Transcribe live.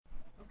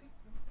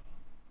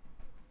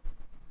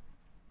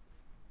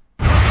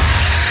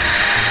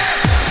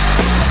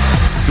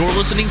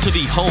listening to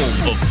the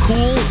home of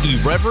cool,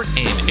 irreverent,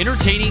 and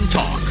entertaining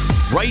talk,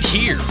 right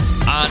here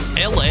on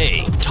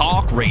LA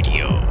Talk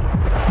Radio.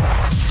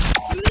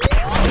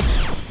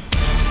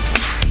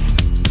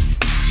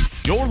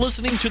 You're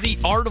listening to The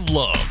Art of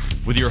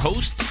Love with your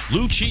host,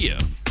 Lucia,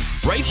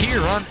 right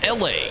here on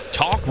LA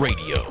Talk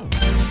Radio.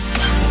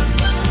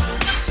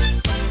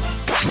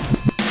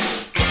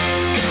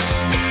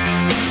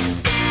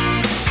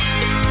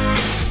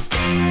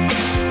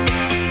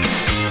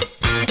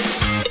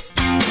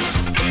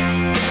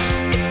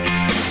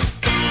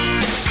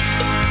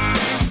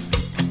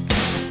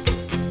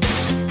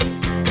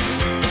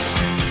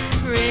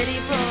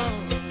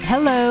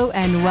 Hello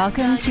and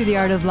welcome to The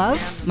Art of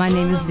Love. My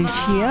name is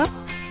Lucia.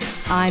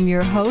 I'm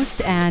your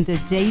host and a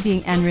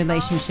dating and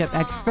relationship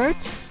expert.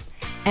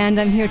 And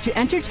I'm here to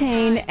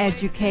entertain,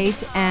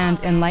 educate, and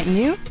enlighten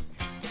you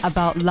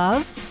about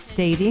love,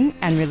 dating,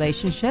 and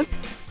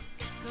relationships.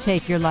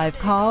 Take your live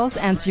calls,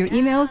 answer your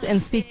emails,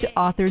 and speak to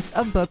authors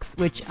of books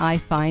which I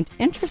find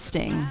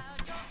interesting.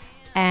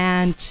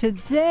 And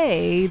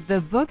today,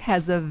 the book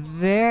has a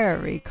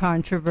very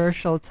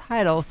controversial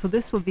title, so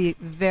this will be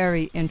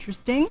very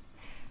interesting.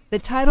 The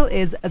title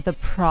is The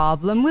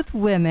Problem with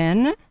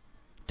Women, ...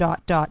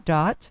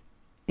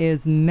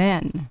 is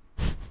Men.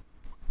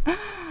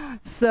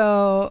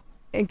 So,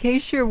 in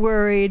case you're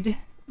worried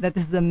that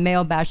this is a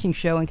male-bashing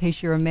show, in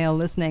case you're a male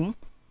listening,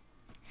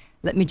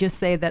 let me just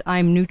say that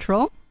I'm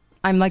neutral.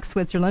 I'm like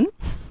Switzerland.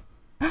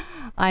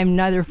 I'm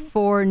neither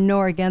for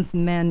nor against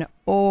men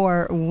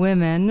or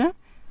women.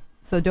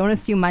 So don't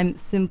assume I'm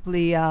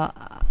simply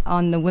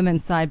on the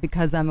women's side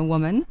because I'm a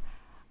woman.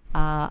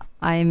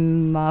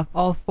 I'm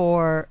all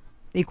for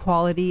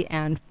equality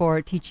and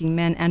for teaching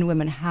men and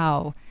women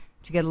how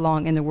to get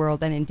along in the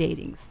world and in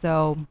dating.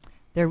 So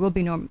there will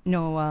be no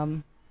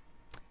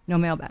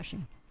male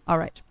bashing. All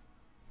right.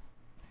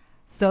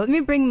 So let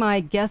me bring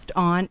my guest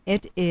on.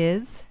 It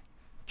is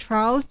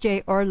Charles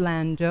J.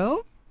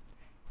 Orlando.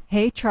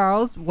 Hey,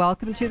 Charles,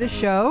 welcome to the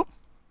show.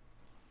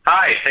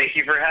 Hi, thank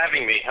you for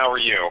having me. How are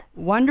you?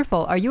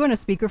 Wonderful. Are you on a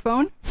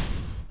speakerphone?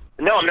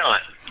 No, I'm not.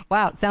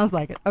 Wow, it sounds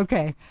like it.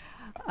 Okay.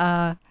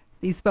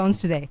 These phones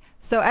today.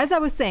 So as I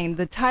was saying,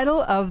 the title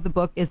of the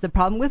book is The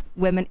Problem with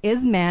Women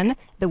is Men.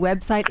 The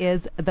website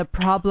is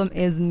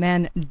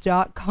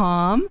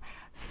theproblemismen.com.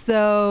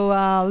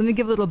 So let me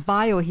give a little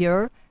bio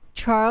here.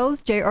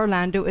 Charles J.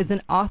 Orlando is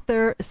an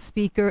author,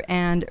 speaker,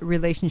 and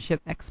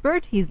relationship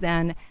expert. He's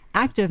an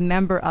active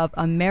member of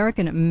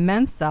American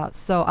Mensa.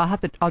 So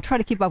I'll try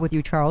to keep up with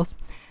you, Charles.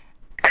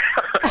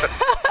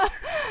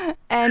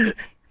 And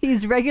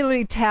he's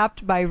regularly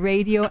tapped by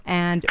radio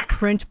and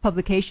print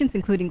publications,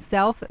 including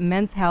Self,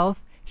 Men's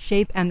Health,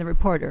 Shape, and The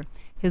Reporter.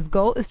 His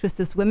goal is to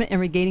assist women in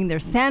regaining their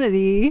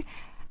sanity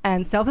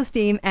and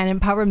self-esteem and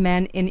empower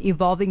men in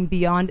evolving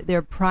beyond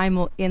their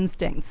primal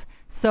instincts.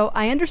 So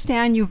I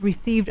understand you've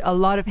received a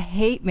lot of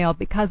hate mail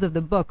because of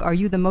the book. Are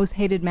you the most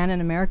hated man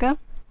in America?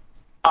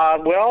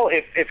 Well,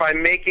 if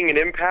I'm making an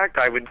impact,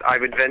 I would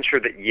venture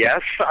that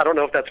yes. I don't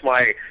know if that's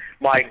my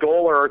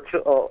goal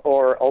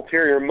or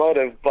ulterior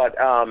motive, but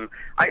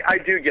I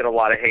do get a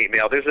lot of hate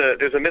mail.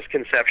 There's a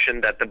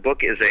misconception that the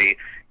book is a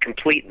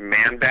complete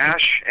man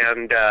bash,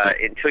 and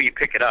until you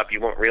pick it up,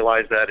 you won't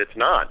realize that it's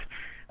not.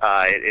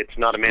 It's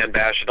not a man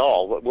bash at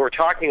all. What we're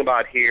talking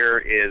about here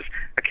is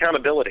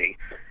accountability.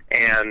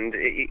 And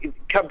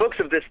books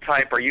of this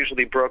type are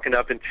usually broken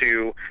up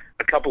into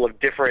a couple of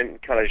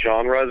different kind of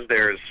genres.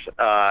 There's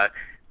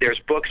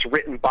books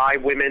written by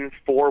women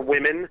for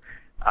women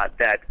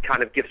that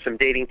kind of give some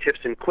dating tips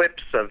and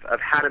quips of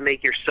how to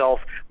make yourself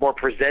more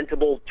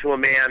presentable to a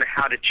man,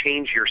 how to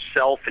change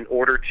yourself in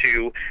order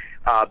to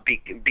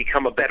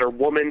become a better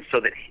woman so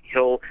that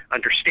he'll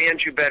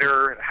understand you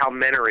better, how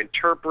men are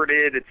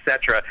interpreted,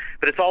 etc.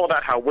 But it's all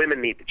about how women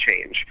need to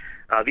change.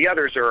 The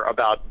others are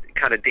about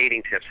kind of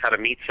dating tips, how to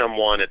meet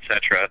someone,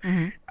 etc.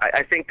 Mm-hmm.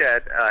 I think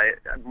that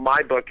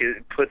my book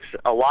puts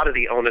a lot of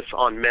the onus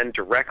on men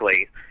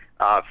directly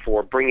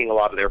for bringing a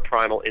lot of their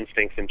primal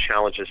instincts and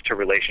challenges to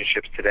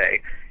relationships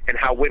today, and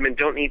how women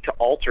don't need to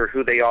alter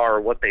who they are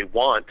or what they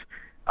want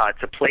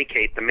to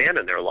placate the man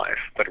in their life,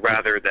 but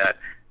rather that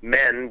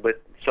men with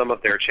some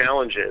of their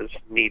challenges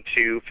need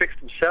to fix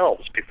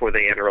themselves before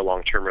they enter a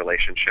long-term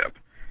relationship.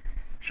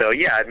 So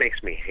yeah, it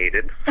makes me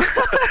hated.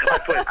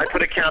 I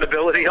put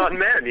accountability on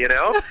men, you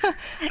know.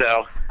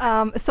 So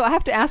I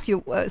have to ask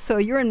you. So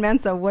you're in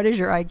Mensa. What is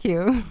your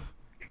IQ?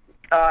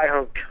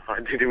 Oh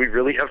God, do we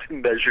really have to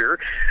measure?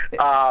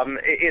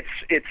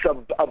 It's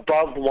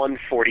above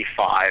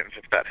 145,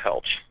 if that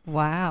helps.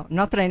 Wow.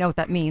 Not that I know what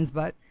that means,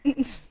 but.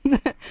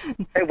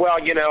 Well,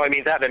 you know, I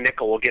mean, that and a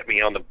nickel will get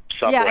me on the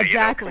subway. Yeah,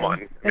 exactly. You know,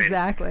 come on.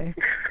 Exactly.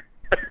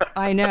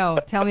 I know.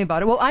 Tell me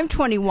about it. Well, I'm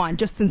 21,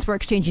 just since we're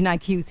exchanging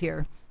IQs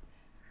here.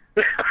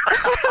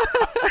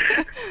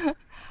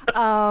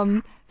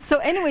 So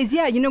anyways,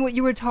 yeah, you know what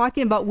you were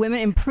talking about, women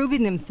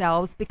improving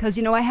themselves, because,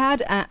 you know, I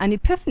had an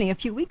epiphany a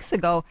few weeks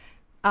ago,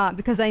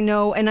 because I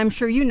know, and I'm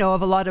sure you know,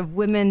 of a lot of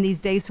women these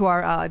days who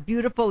are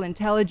beautiful,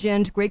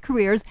 intelligent, great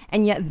careers,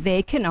 and yet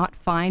they cannot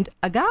find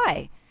a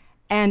guy.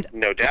 And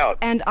no doubt.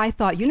 And I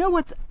thought,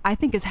 what's I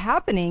think is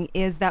happening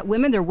is that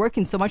women, they're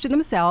working so much of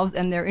themselves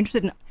and they're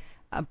interested in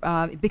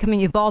becoming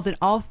involved in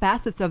all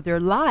facets of their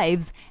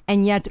lives,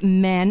 and yet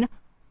men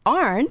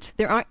aren't.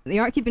 They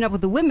aren't keeping up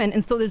with the women,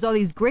 and so there's all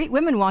these great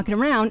women walking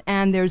around,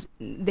 and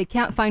they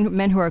can't find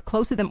men who are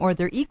close to them or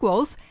their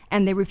equals,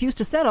 and they refuse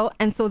to settle,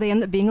 and so they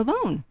end up being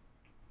alone.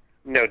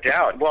 No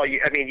doubt. Well, you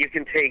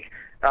can take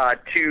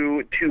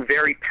two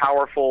very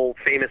powerful,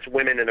 famous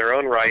women in their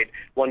own right,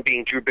 one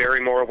being Drew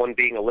Barrymore, one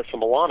being Alyssa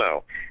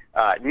Milano.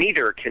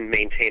 Neither can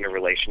maintain a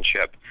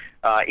relationship.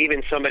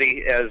 Even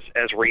somebody as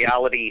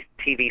reality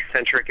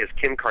TV-centric as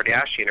Kim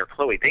Kardashian or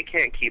Khloe, they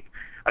can't keep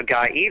a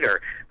guy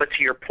either. But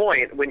to your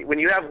point, when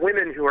you have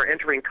women who are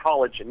entering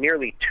college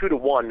nearly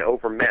 2-to-1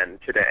 over men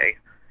today,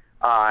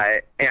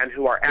 and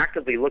who are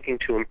actively looking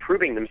to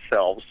improving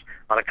themselves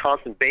on a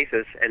constant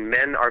basis, and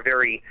men are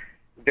very,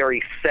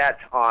 very set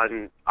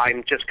on,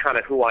 I'm just kind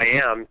of who I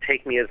am,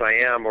 take me as I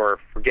am or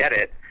forget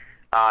it,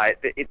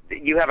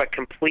 you have a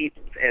complete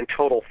and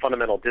total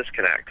fundamental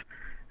disconnect.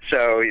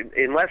 So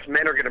unless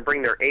men are going to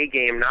bring their A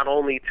game not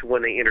only to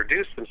when they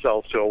introduce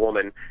themselves to a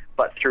woman,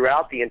 but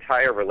throughout the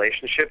entire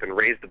relationship and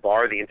raise the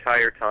bar the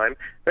entire time,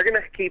 they're going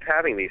to keep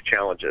having these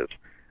challenges,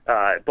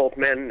 both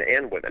men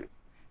and women.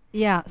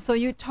 Yeah, so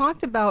you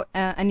talked about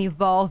an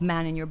evolved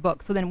man in your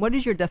book. So then what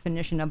is your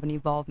definition of an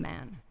evolved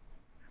man?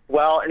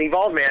 Well, an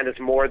evolved man is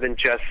more than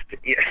just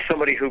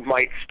somebody who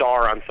might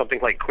star on something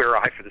like Queer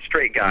Eye for the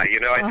Straight Guy.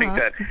 I think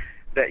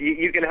that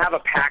you can have a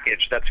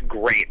package that's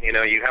great.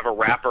 You have a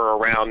wrapper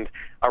around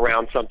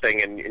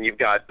something, and you've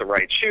got the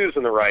right shoes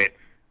and the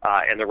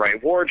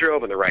right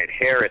wardrobe and the right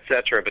hair,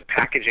 etc. But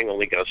packaging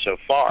only goes so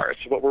far.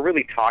 So what we're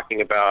really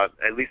talking about,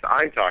 at least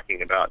I'm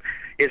talking about,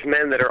 is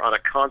men that are on a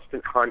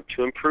constant hunt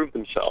to improve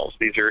themselves.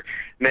 These are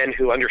men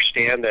who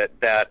understand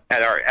that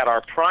at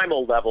our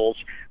primal levels,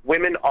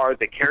 women are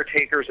the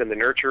caretakers and the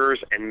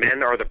nurturers, and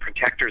men are the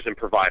protectors and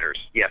providers.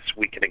 Yes,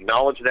 we can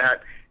acknowledge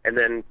that and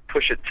then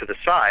push it to the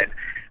side.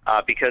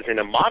 Because in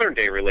a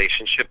modern-day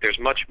relationship, there's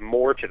much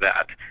more to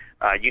that.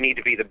 You need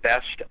to be the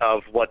best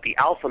of what the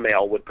alpha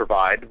male would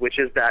provide, which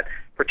is that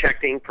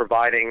protecting,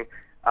 providing,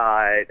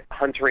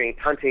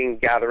 hunting,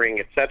 gathering,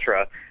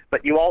 etc.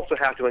 But you also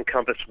have to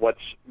encompass what's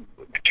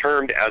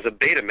termed as a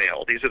beta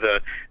male. These are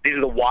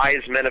the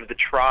wise men of the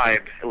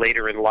tribe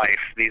later in life.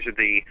 These are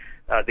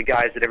the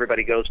guys that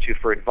everybody goes to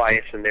for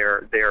advice, and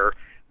they're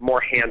more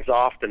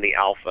hands-off than the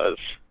alphas.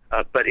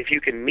 But if you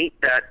can meet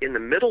that in the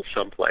middle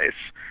someplace,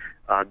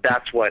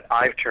 that's what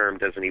I've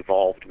termed as an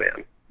evolved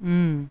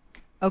man.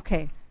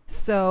 Okay,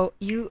 so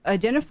you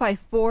identify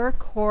 4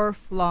 core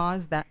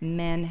flaws that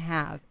men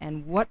have,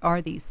 and what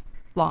are these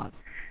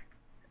flaws?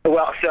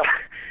 Well, so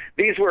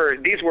these were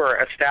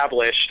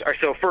established.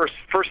 So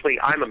firstly,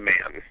 I'm a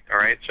man. All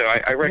right, so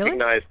I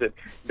recognize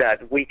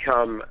that we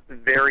come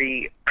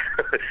very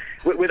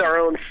with our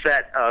own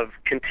set of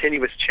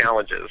continuous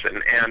challenges.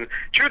 And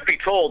truth be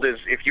told, is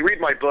if you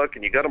read my book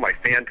and you go to my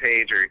fan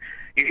page or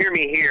you hear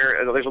me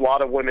here, there's a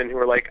lot of women who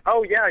are like,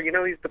 oh yeah,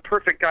 he's the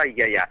perfect guy.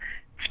 Yeah.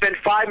 Spend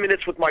 5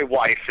 minutes with my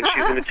wife, and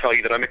she's going to tell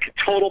you that I'm a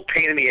total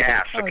pain in the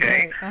ass.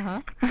 Okay,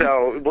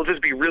 So we'll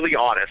just be really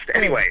honest.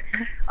 Anyway,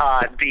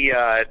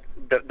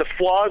 the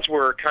flaws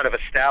were kind of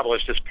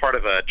established as part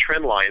of a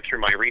trend line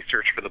through my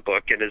research for the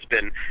book, and has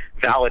been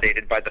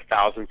validated by the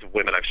thousands of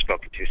women I've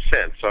spoken to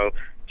since. So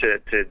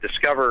to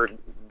discover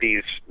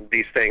these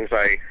things,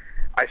 I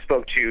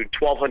spoke to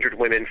 1,200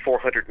 women,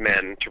 400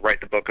 men to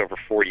write the book over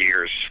 4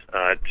 years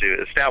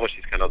to establish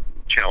these kind of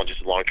challenges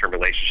in long-term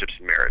relationships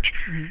and marriage.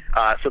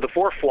 So the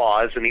 4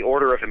 flaws in the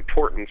order of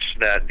importance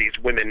that these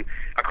women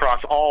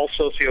across all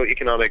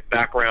socioeconomic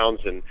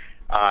backgrounds and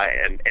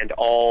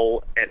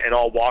all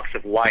walks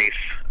of life,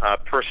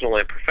 personal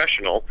and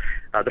professional.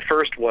 The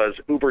first was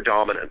uber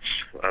dominance,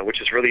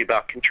 which is really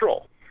about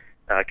control.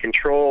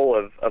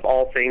 Control of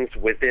all things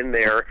within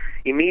their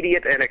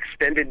immediate and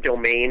extended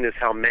domain is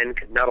how men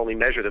can not only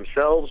measure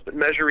themselves but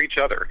measure each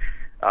other.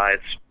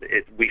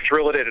 We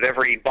thrill it at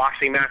every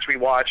boxing match we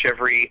watch,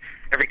 every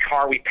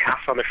car we pass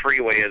on the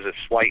freeway is a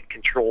slight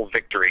control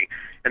victory,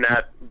 and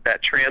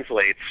that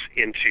translates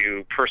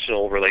into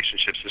personal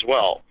relationships as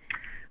well.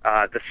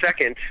 The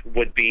second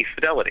would be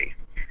fidelity.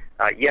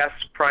 Yes,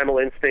 primal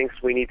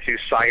instincts, we need to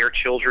sire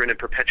children and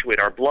perpetuate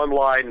our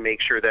bloodline, make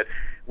sure that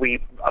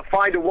we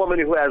find a woman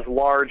who has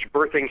large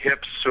birthing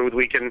hips so that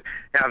we can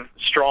have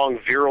strong,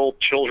 virile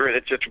children,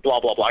 etc.,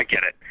 blah, blah, blah. I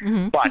get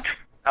it. But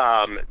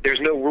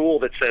there's no rule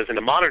that says in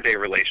a modern-day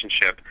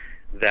relationship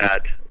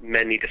that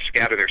men need to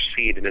scatter their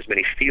seed in as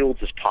many fields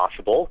as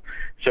possible.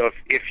 So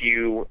if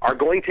you are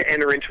going to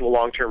enter into a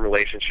long-term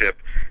relationship,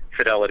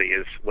 fidelity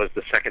was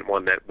the second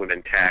one that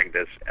women tagged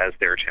as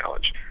their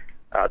challenge.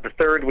 The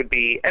third would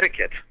be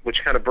etiquette, which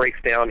kind of breaks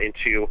down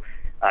into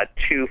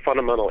 2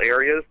 fundamental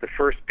areas. The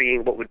first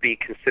being what would be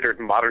considered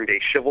modern-day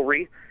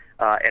chivalry,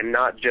 and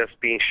not just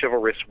being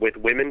chivalrous with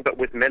women, but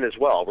with men as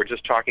well. We're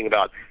just talking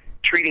about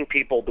treating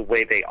people the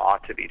way they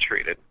ought to be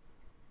treated.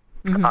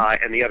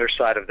 And the other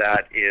side of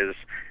that is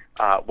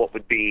what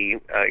would be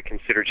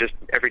considered just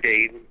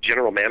everyday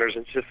general manners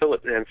and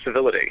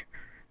civility.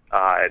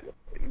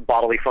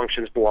 Bodily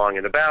functions belong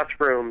in the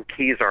bathroom.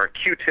 Keys aren't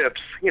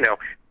Q-tips.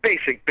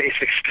 Basic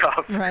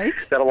stuff Right.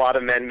 that a lot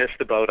of men miss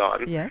the boat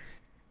on. Yes.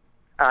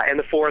 And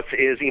the fourth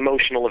is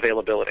emotional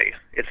availability.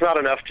 It's not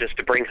enough just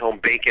to bring home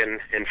bacon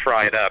and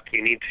fry it up.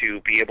 You need to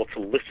be able to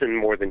listen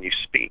more than you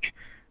speak,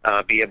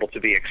 be able to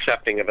be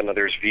accepting of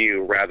another's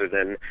view rather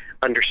than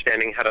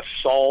understanding how to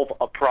solve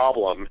a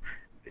problem.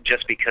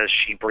 Just because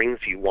she brings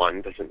you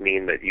one doesn't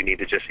mean that you need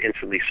to just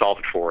instantly solve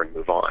it for her and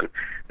move on.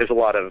 There's a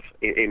lot of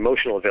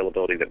emotional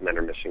availability that men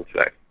are missing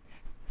today.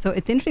 So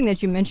it's interesting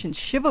that you mentioned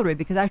chivalry,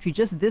 because actually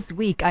just this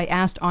week I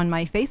asked on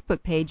my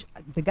Facebook page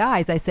the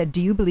guys, I said,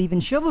 do you believe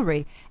in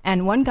chivalry?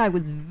 And one guy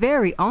was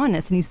very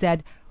honest, and he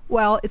said,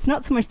 well, it's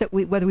not so much that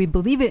whether we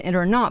believe in it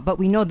or not, but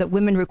we know that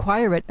women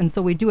require it, and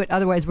so we do it,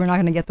 otherwise we're not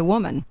going to get the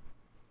woman.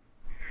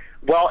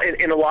 Well,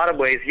 in a lot of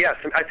ways, yes.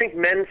 And I think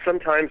men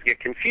sometimes get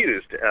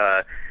confused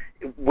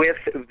with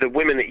the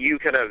women that you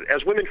kind of,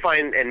 as women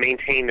find and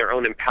maintain their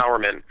own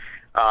empowerment,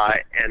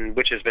 and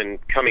which has been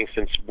coming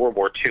since World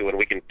War II, and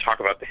we can talk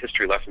about the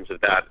history lessons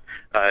of that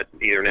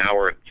either now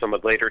or at some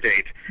later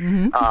date.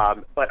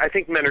 Mm-hmm. But I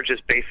think men are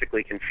just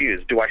basically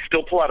confused. Do I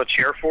still pull out a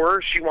chair for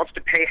her? She wants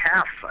to pay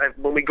half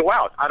when we go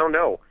out. I don't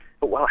know.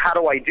 But well, how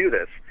do I do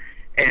this?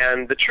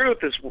 And the truth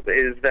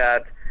is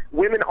that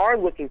women are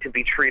looking to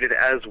be treated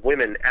as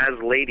women, as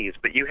ladies,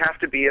 but you have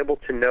to be able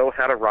to know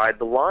how to ride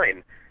the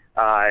line.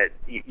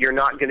 You're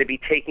not going to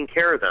be taking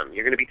care of them.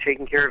 You're going to be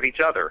taking care of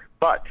each other.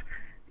 But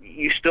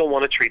you still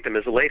want to treat them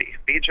as a lady.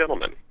 Be a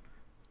gentleman.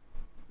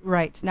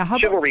 Right. Now, how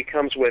chivalry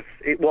comes with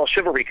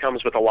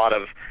a lot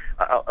of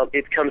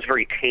it comes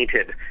very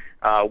tainted,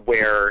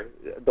 where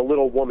the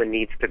little woman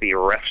needs to be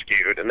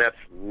rescued, and that's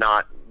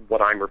not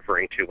what I'm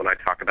referring to when I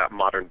talk about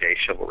modern day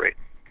chivalry.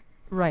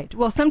 Right.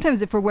 Well,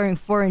 sometimes if we're wearing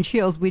 4-inch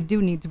heels, we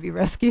do need to be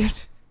rescued.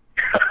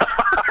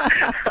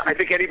 I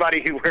think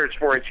anybody who wears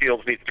 4-inch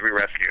heels needs to be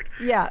rescued.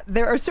 Yeah,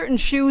 there are certain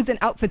shoes and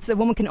outfits that a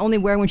woman can only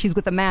wear when she's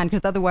with a man,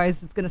 because otherwise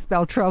it's going to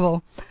spell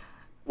trouble.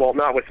 Well,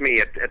 not with me.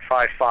 At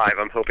 5'5",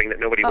 I'm hoping that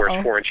nobody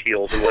wears 4-inch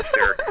heels unless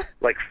they're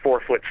like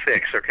 4'6".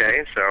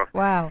 Okay, so.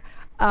 Wow.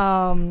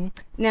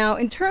 Now,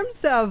 in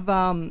terms of,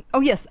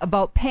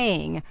 about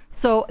paying.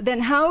 So then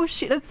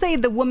let's say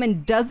the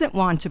woman doesn't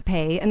want to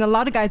pay, and a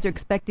lot of guys are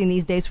expecting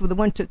these days for the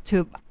one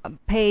to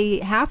pay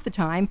half the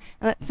time,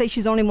 and let's say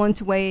she's only willing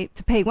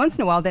to pay once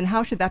in a while, then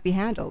how should that be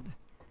handled?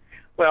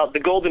 Well, the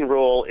golden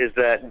rule is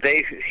that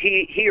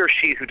he or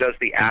she who does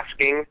the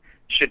asking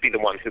should be the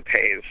one who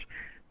pays.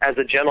 As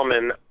a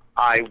gentleman,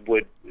 I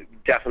would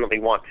definitely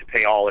want to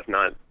pay all, if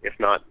not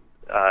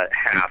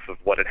half of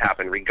what had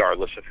happened,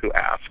 regardless of who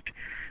asked.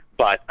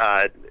 But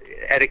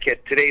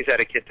today's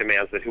etiquette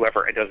demands that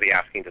whoever does the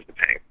asking does the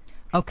paying.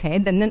 Okay,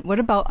 then what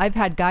about, I've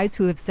had guys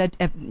who have said,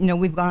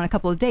 we've gone on a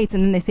couple of dates,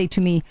 and then they say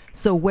to me,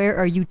 so where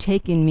are you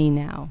taking me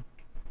now?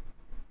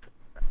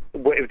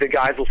 The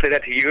guys will say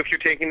that to you if you're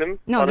taking them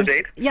on a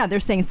date? Yeah, they're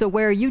saying, so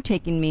where are you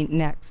taking me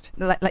next?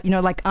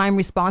 Like I'm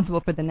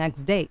responsible for the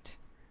next date.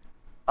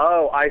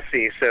 Oh, I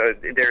see. So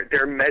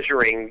they're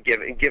measuring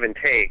give and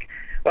take.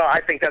 Well,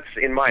 I think that's,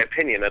 in my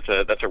opinion, that's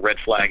a red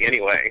flag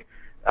anyway.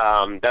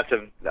 That's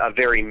a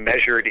very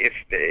measured,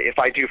 if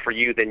I do for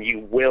you, then you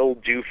will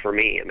do for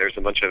me, and there's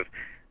a bunch of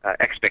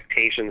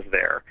expectations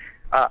there.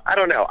 I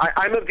don't know.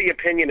 I'm of the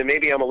opinion, and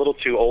maybe I'm a little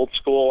too old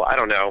school, I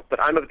don't know,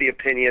 but I'm of the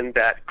opinion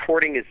that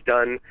courting is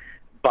done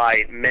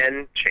by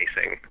men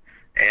chasing,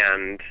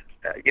 and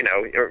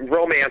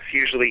romance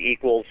usually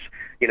equals,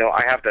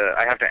 I have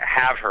to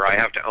have her, I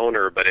have to own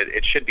her, but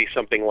it should be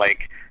something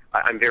like,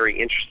 I'm very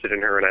interested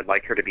in her and I'd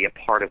like her to be a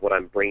part of what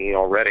I'm bringing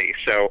already.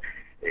 So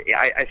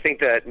I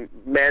think that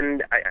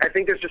I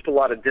think there's just a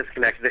lot of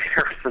disconnect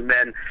there for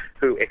men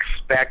who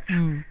expect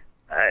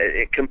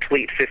a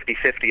complete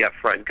 50-50 up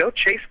front. Go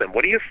chase them.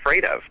 What are you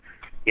afraid of?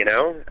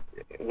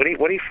 What are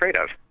you afraid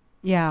of?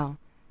 Yeah,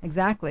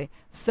 exactly.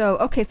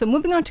 So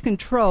moving on to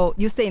control,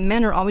 you say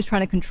men are always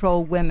trying to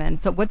control women.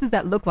 So what does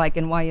that look like,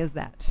 and why is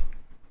that?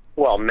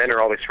 Well, men are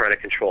always trying to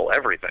control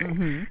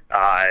everything.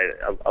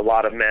 Mm-hmm. A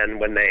lot of men,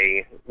 when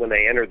they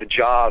enter the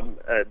job,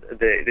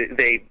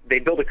 they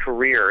build a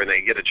career and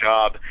they get a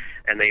job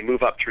and they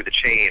move up through the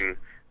chain.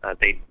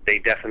 They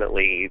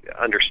definitely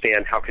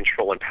understand how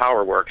control and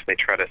power works. They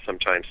try to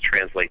sometimes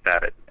translate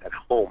that at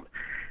home,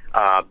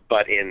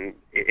 but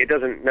it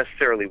doesn't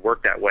necessarily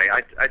work that way.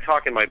 I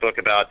talk in my book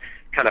about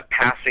kind of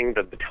passing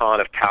the baton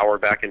of power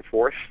back and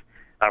forth,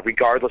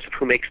 regardless of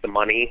who makes the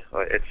money,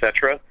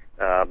 etc.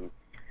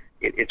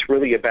 It's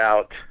really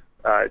about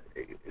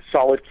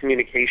solid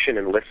communication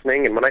and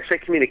listening. And when I say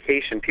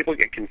communication, people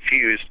get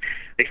confused.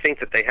 They think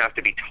that they have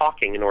to be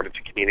talking in order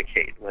to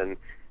communicate, when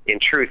in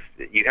truth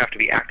you have to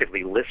be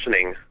actively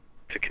listening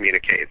to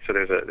communicate. So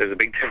there's a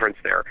big difference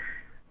there.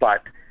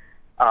 But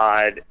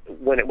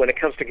when it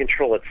comes to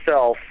control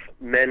itself,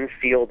 men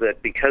feel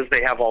that because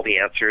they have all the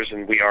answers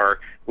and we are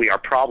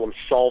problem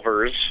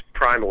solvers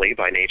primarily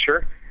by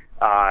nature,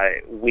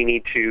 we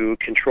need to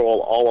control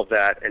all of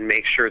that and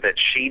make sure that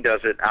she does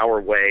it our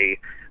way,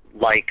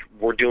 like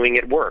we're doing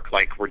at work,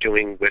 like we're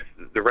doing with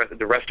the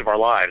rest of our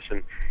lives,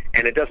 and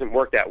it doesn't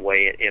work that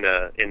way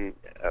in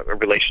a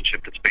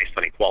relationship that's based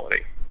on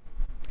equality.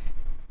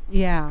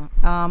 Yeah.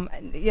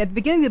 At the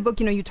beginning of the book,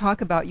 you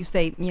talk about, you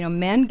say,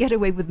 men get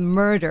away with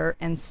murder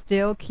and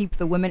still keep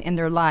the women in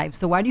their lives.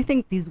 So why do you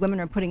think these women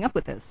are putting up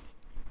with this?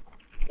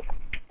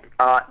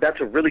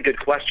 That's a really good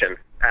question,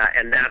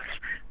 and that's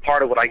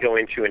part of what I go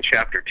into in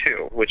Chapter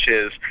 2, which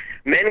is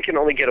men can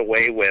only get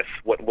away with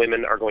what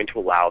women are going to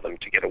allow them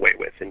to get away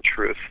with, in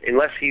truth,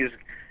 unless he's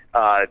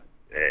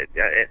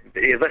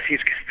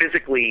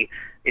physically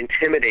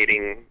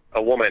intimidating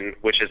a woman,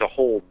 which is a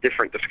whole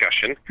different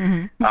discussion.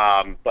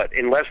 Mm-hmm. But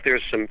unless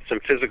there's some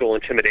physical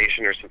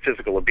intimidation or some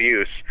physical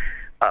abuse,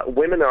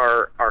 women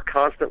are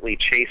constantly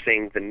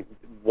chasing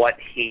what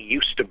he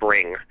used to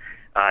bring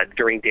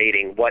during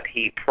dating, what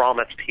he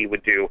promised he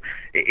would do.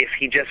 If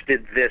he just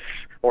did this,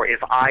 or if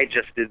I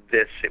just did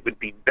this, it would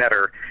be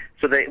better.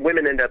 So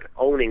women end up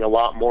owning a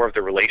lot more of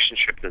the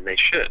relationship than they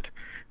should.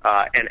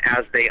 And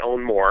as they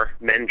own more,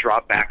 men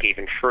drop back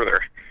even further.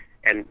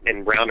 And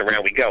round and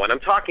round we go. And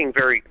I'm talking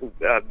very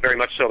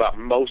much so about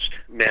most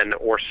men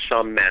or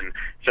some men.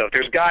 So if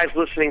there's guys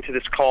listening to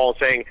this call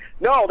saying,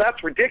 no,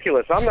 that's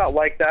ridiculous, I'm not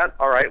like that,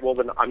 all right, well,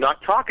 then I'm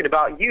not talking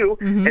about you,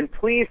 mm-hmm. and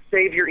please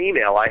save your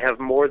email. I have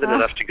more than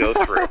enough to go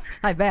through.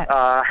 I bet.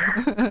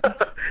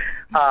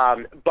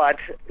 But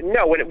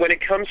no, when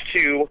it comes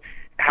to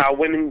how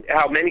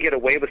men get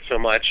away with so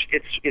much,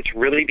 it's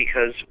really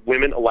because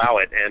women allow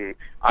it. And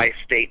I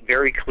state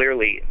very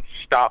clearly,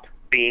 stop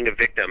being a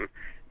victim.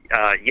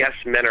 Yes,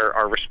 men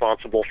are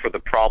responsible for the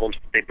problems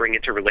that they bring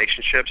into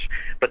relationships,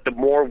 but the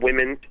more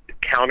women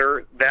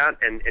counter that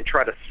and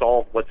try to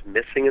solve what's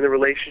missing in the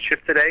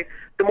relationship today,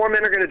 the more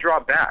men are going to draw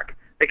back.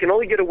 They can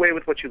only get away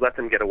with what you let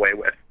them get away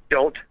with.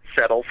 Don't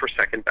settle for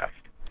second best.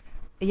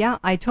 Yeah,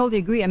 I totally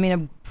agree. I mean,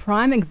 a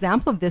prime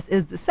example of this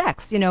is the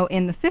sex. In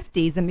the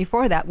 50s and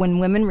before that, when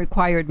women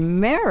required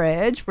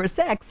marriage for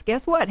sex,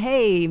 guess what?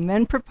 Hey,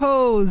 men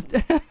proposed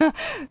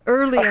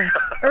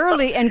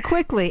early and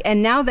quickly.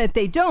 And now that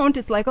they don't,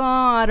 it's like, oh,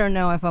 I don't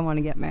know if I want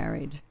to get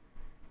married.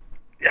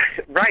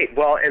 Right.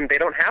 Well, and they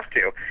don't have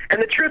to.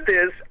 And the truth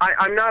is,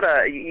 I'm not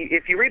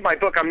if you read my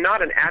book, I'm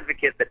not an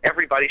advocate that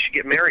everybody should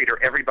get married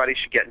or everybody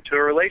should get into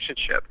a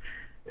relationship.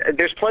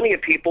 There's plenty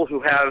of people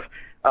who have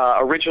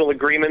original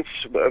agreements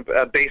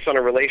based on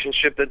a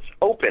relationship that's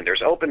open.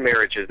 There's open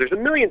marriages. There's a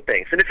million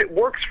things. And if it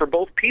works for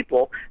both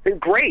people, then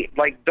great.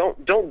 Like,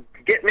 don't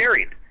get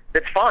married.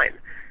 That's fine.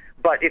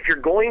 But if you're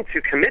going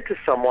to commit to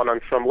someone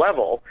on some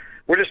level,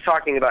 we're just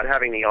talking about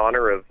having the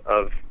honor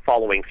of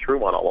following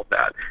through on all of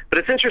that. But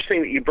it's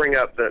interesting that you bring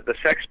up the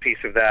sex piece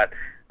of that.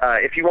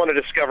 If you want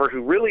to discover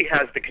who really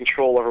has the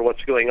control over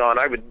what's going on,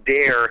 I would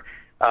dare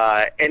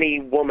any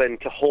woman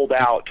to hold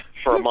out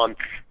for a month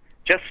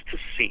just to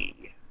see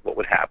what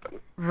would happen.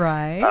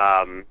 Right.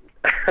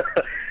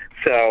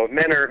 So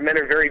men are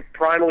very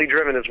primally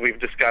driven, as we've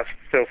discussed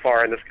so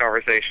far in this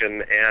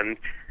conversation, and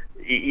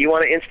you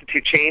want to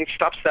institute change.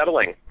 Stop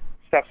settling.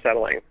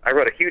 I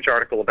wrote a huge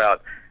article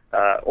about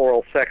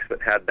oral sex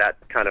that had that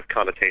kind of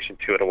connotation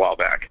to it a while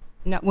back.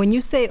 Now, when you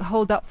say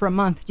hold up for a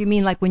month, do you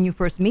mean like when you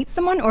first meet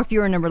someone, or if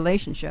you're in a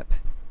relationship?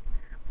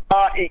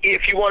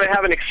 If you want to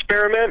have an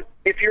experiment,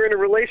 if you're in a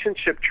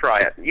relationship, try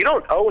it. You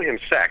don't owe him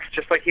sex,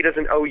 just like he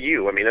doesn't owe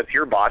you. I mean, it's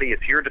your body,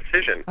 it's your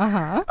decision.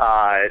 Uh-huh.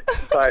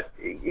 But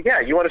yeah,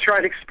 you want to try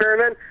an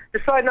experiment?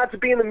 Decide not to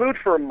be in the mood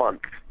for a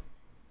month.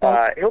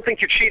 He'll think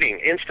you're cheating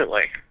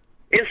instantly.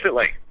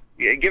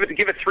 Give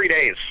it 3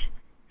 days.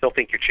 He'll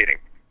think you're cheating.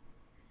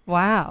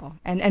 Wow.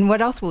 And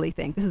what else will he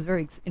think? This is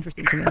very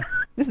interesting to me.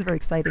 This is very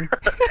exciting.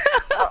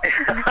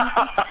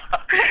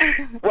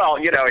 Well,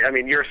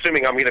 you're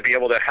assuming I'm going to be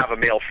able to have a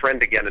male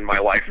friend again in my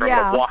life, or I'm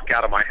going to walk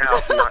out of my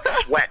house and not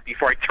sweat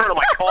before I turn on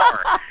my car.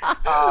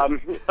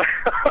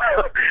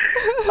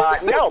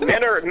 No,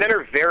 men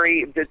are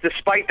very,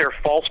 despite their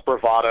false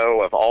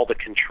bravado of all the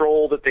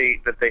control that they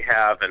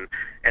have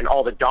and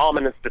all the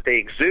dominance that they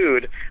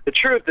exude, the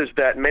truth is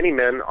that many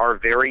men are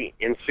very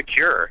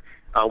insecure.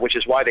 Which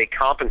is why they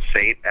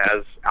compensate,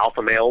 as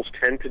alpha males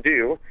tend to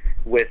do,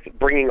 with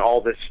bringing all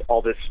this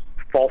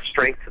false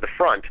strength to the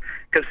front.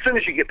 Because as soon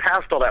as you get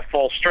past all that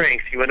false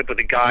strength, you end up with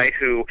a guy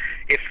who,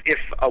 if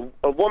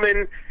a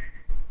woman,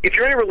 if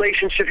you're in a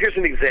relationship, here's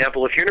an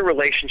example. If you're in a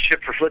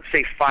relationship for, let's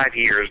say, 5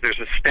 years, there's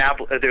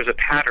a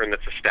pattern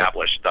that's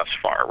established thus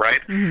far,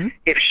 right? Mm-hmm.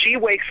 If she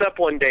wakes up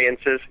one day and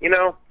says,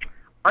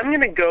 I'm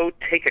going to go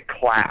take a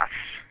class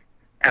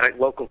at a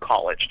local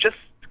college, just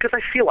because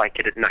I feel like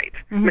it at night.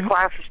 Mm-hmm. The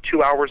class is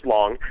 2 hours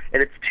long,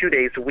 and it's 2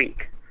 days a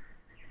week.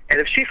 And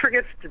if she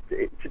forgets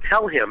to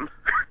tell him,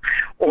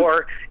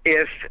 or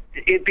if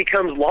it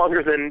becomes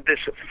longer than this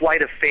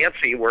flight of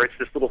fancy where it's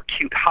this little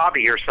cute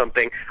hobby or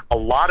something, a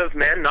lot of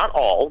men, not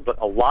all, but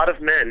a lot of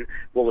men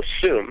will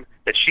assume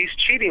that she's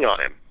cheating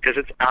on him because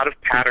it's out of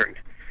pattern.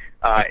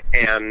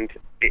 And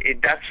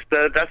that's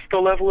the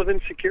level of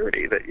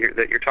insecurity that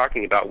you're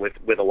talking about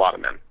with a lot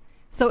of men.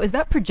 So is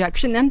that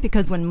projection then?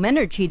 Because when men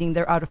are cheating,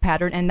 they're out of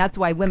pattern, and that's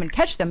why women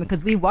catch them,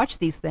 because we watch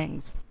these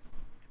things.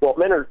 Well,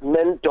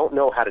 men don't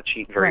know how to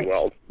cheat very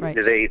well. Right.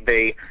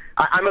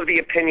 I'm of the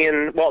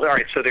opinion. Well, all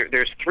right. So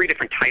there's 3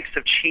 different types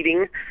of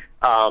cheating.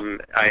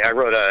 I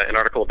wrote an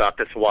article about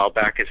this a while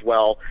back as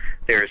well.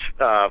 There's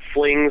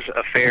flings,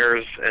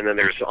 affairs, and then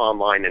there's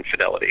online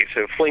infidelity.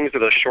 So flings are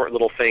those short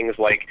little things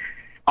like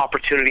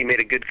opportunity made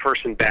a good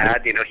person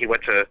bad. You know, he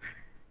went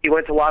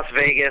to Las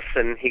Vegas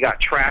and he got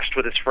trashed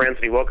with his friends,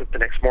 and he woke up the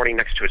next morning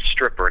next to a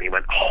stripper, and he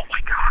went, "Oh my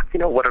God, you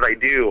know, what did I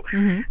do?"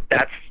 Mm-hmm.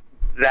 That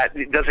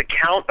does it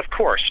count? Of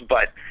course,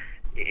 but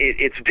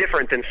it's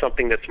different than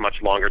something that's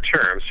much longer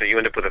term. So you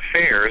end up with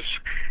affairs,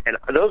 and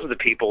those are the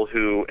people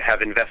who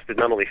have invested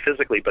not only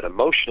physically but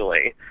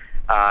emotionally,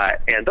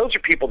 and those are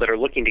people that are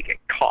looking to get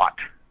caught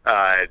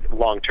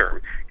long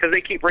term because they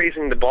keep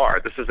raising the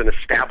bar. This is an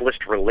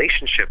established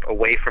relationship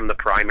away from the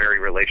primary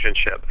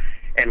relationship,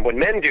 and when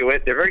men do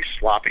it, they're very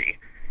sloppy.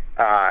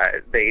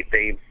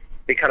 They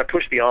kind of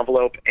push the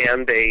envelope,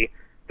 and they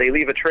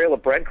leave a trail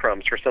of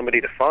breadcrumbs for somebody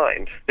to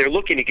find. They're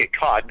looking to get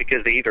caught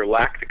because they either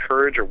lack the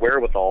courage or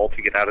wherewithal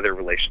to get out of their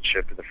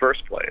relationship in the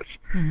first place.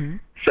 Mm-hmm.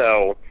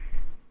 So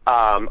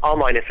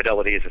online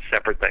infidelity is a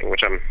separate thing, which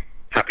I'm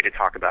happy to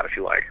talk about if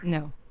you like.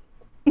 No.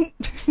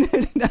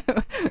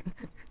 No.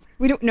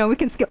 We don't know. We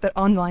can skip that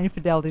online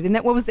infidelity. And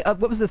what was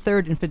the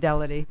third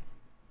infidelity?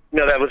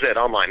 No, that was it.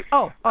 Online.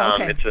 Oh,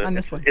 okay. I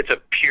missed one. It's a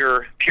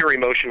pure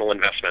emotional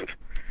investment.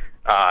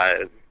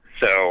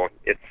 So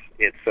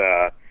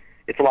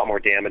it's a lot more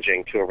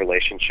damaging to a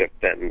relationship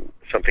than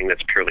something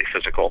that's purely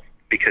physical,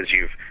 because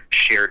you've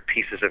shared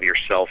pieces of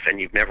yourself and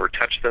you've never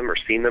touched them or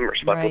seen them or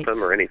slept with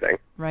them or anything.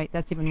 Right.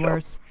 That's even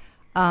worse.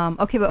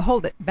 Okay, but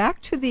hold it.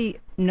 Back to the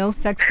no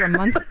sex for a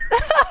month.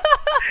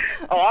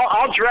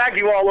 I'll drag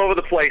you all over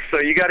the place, so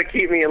you got to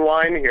keep me in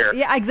line here.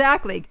 Yeah,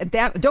 exactly.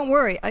 Don't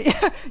worry.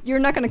 You're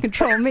not going to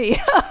control me.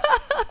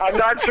 I'm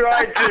not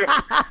trying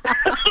to.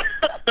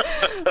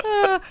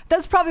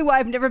 That's probably why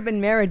I've never been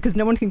married, because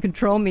no one can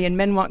control me, and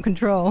men want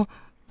control.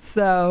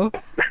 So,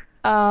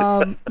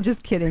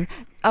 just kidding.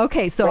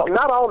 Okay, so... Well,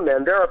 not all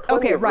men. There are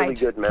plenty of really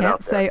good men Can't out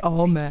there. say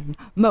all men.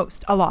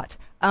 Most. A lot.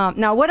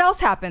 Now, what else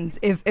happens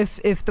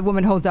if the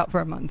woman holds out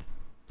for a month?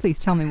 Please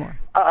tell me more.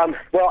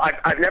 Well,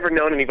 I've never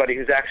known anybody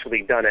who's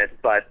actually done it,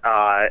 but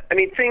I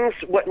mean, things.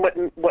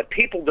 What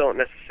people don't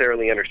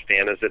necessarily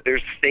understand is that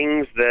there's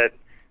things that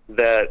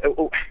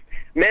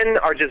men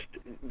are just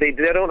they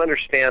don't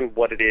understand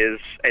what it is,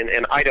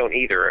 and I don't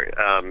either.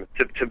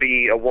 To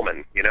be a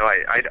woman, you know,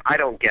 I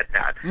don't get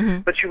that. Mm-hmm.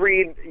 But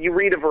you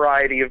read a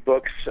variety of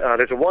books.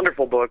 There's a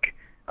wonderful book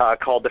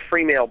called The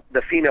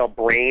Female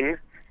Brain,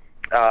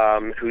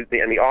 and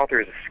the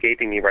author is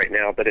escaping me right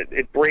now, but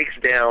it breaks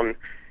down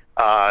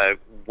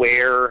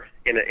where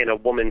in a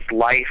woman's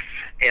life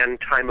and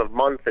time of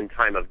month and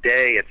time of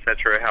day,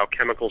 etc., how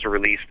chemicals are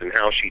released and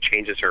how she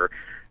changes her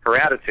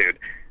attitude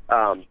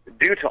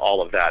due to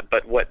all of that.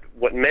 But what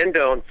men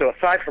don't, so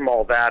aside from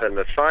all that and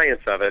the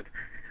science of it,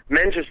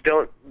 men just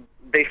don't,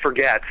 they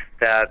forget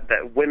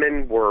that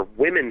women were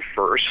women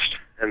first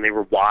and they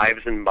were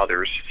wives and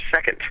mothers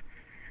second.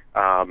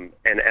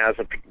 And as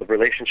the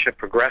relationship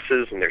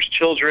progresses and there's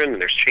children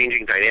and there's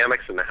changing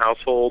dynamics in the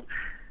household,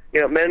 you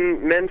know,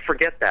 men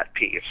forget that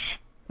piece.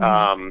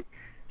 Mm-hmm.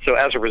 So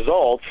as a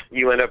result,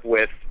 you end up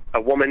with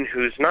a woman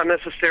who's not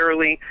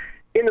necessarily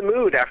in the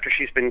mood after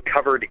she's been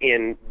covered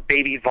in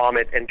baby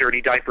vomit and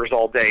dirty diapers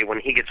all day when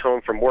he gets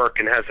home from work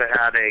and has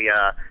had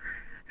a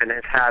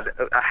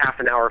half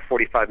an hour,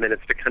 45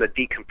 minutes to kind of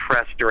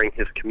decompress during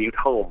his commute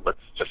home.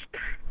 Let's just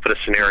put a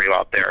scenario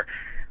out there.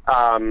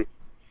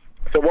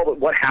 So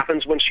what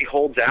happens when she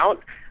holds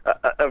out?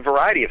 A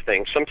variety of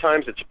things.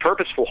 Sometimes it's a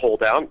purposeful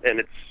holdout and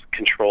it's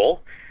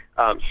control.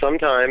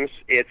 Sometimes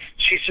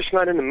she's just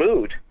not in the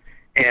mood,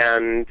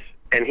 and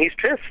he's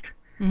pissed,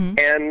 mm-hmm.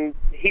 and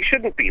he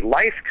shouldn't be.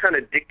 Life kind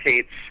of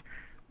dictates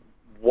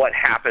what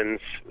happens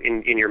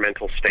in your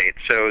mental state.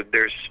 So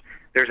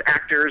there's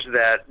actors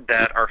that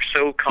are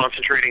so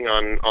concentrating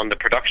on the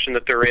production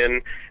that they're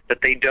in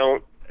that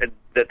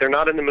they're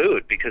not in the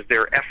mood because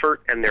their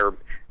effort and their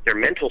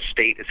mental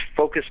state is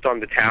focused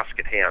on the task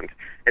at hand,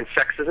 and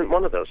sex isn't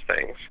one of those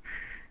things.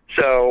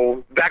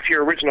 So back to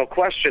your original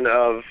question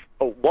of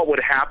what would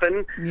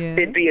happen, yes.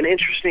 It'd be an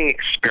interesting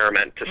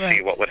experiment to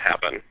see what would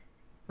happen.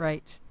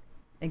 Right,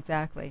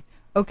 exactly.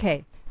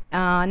 Okay,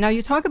 now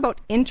you talk about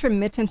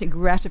intermittent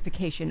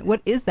gratification.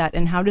 What is that,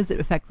 and how does it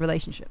affect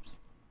relationships?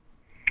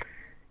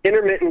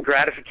 Intermittent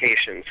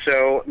gratification.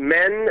 So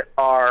men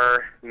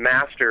are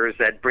masters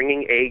at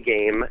bringing A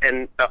game,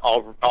 and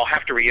I'll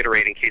have to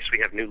reiterate in case we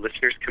have new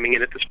listeners coming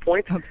in at this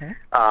point. Okay.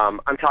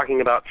 I'm talking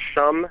about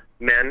some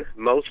men,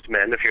 most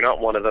men. If you're not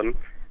one of them,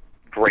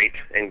 great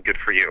and good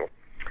for you.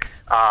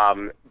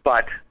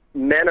 But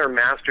men are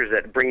masters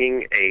at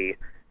bringing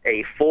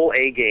a full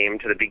A game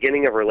to the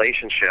beginning of a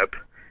relationship,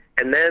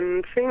 and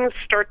then things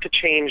start to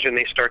change and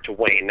they start to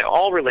wane. Now,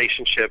 all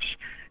relationships,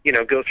 you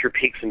know, go through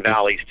peaks and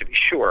valleys, to be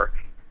sure.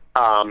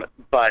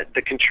 But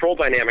the control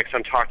dynamics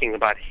I'm talking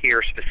about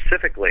here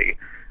specifically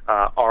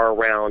are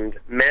around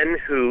men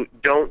who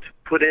don't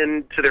put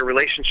into their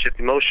relationship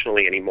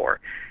emotionally anymore.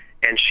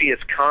 And she is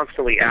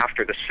constantly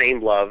after the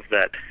same love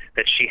that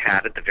she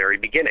had at the very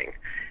beginning.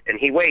 And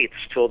he waits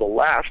till the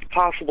last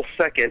possible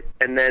second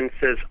and then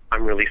says,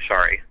 "I'm really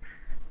sorry."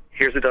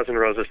 here's a dozen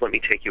roses, let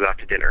me take you out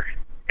to dinner.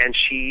 And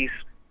she's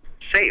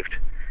saved.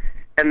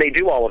 And they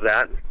do all of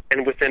that,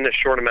 and within a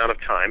short amount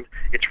of time,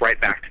 it's right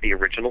back to the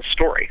original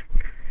story.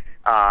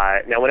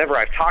 Now, whenever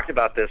I've talked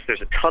about this,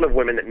 there's a ton of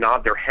women that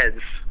nod their heads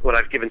when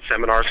I've given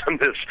seminars on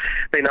this.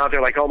 They nod,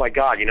 they're like, oh my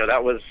God,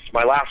 that was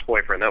my last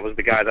boyfriend. That was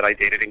the guy that I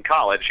dated in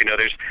college.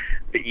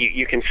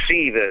 You can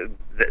see the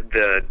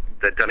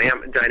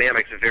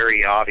dynamics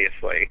very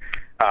obviously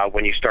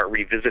when you start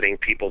revisiting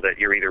people that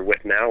you're either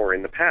with now or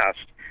in the past.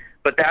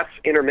 But that's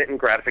intermittent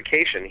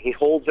gratification. He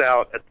holds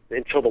out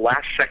until the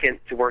last second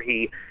to where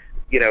he,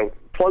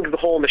 plugs the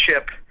hole in the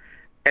ship,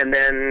 and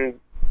then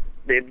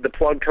the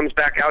plug comes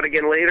back out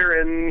again later,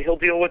 and he'll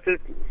deal with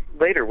it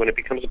later when it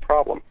becomes a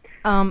problem.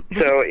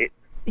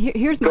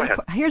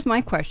 Here's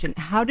my question.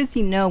 How does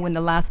he know when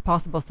the last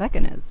possible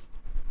second is?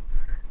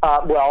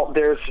 Well,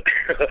 there's...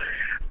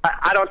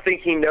 I don't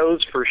think he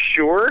knows for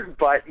sure,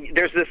 but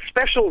there's this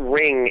special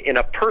ring in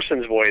a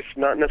person's voice,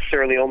 not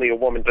necessarily only a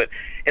woman, but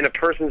in a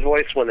person's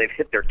voice when they've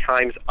hit their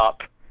time's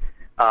up,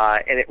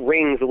 and it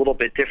rings a little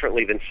bit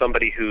differently than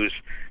somebody who's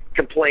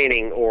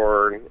complaining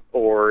or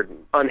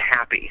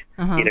unhappy.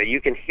 Uh-huh.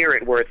 You can hear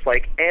it where it's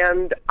like,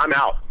 and I'm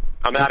out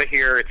of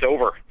here, it's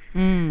over.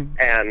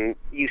 And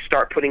you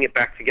start putting it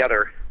back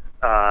together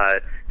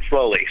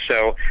slowly.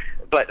 So,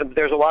 but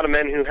there's a lot of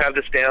men who have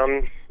this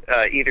down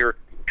either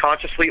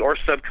consciously or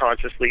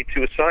subconsciously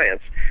to a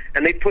science,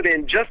 and they put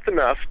in just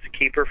enough to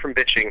keep her from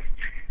bitching,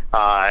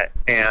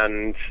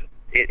 and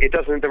it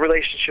doesn't. The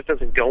relationship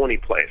doesn't go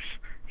anyplace.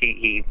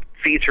 He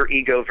feeds her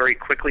ego very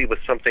quickly with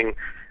something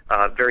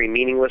very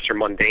meaningless or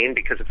mundane,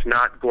 because it's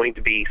not going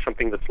to be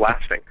something that's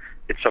lasting.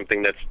 It's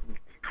something that's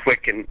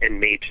quick and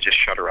made to just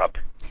shut her up.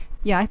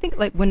 Yeah, I think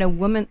like when a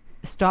woman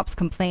stops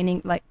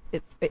complaining, like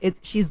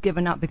she's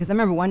given up. Because I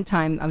remember one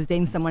time I was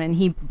dating someone and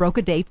he broke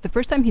a date. The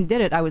first time he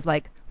did it, I was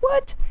like,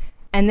 what?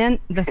 And then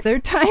the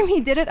third time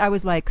he did it, I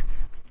was like,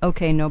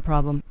 okay, no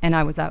problem. And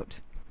I was out.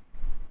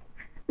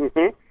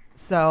 Mm-hmm.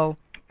 So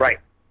right.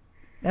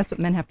 That's what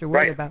men have to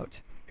worry about.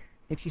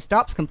 If she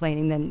stops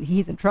complaining, then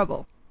he's in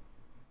trouble.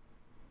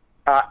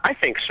 I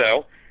think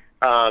so.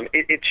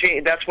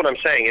 That's what I'm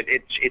saying.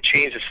 It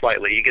changes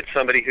slightly. You get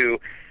somebody who's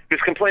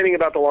complaining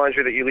about the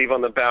laundry that you leave on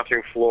the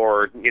bathroom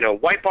floor.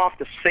 Wipe off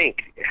the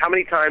sink. How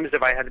many times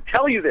have I had to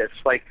tell you this?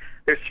 Like,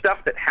 there's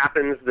stuff that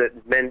happens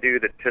that men do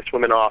that piss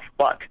women off,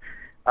 but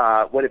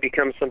when it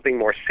becomes something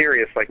more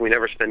serious, like we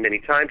never spend any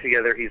time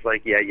together, he's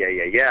like,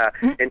 yeah,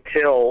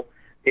 until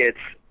it's,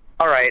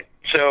 all right,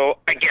 so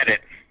I get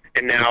it,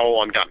 and now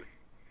I'm done.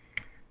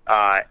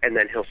 And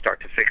then he'll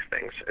start to fix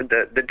things.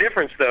 The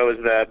difference, though,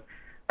 is that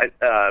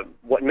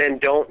what men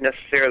don't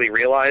necessarily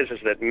realize is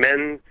that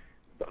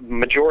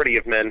majority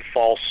of men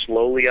fall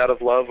slowly out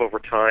of love over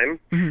time,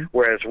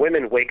 whereas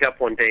women wake up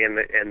one day and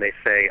they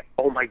say,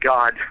 oh my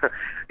God,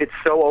 it's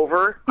so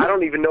over, I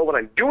don't even know what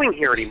I'm doing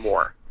here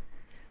anymore.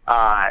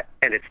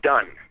 And it's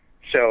done.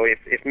 So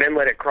if men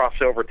let it cross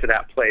over to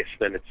that place,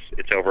 then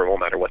it's over no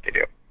matter what they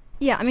do.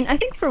 Yeah, I mean, I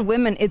think for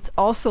women it's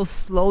also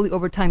slowly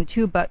over time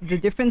too, but the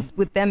difference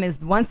with them is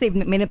once they've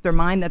made up their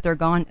mind that they're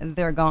gone,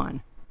 they're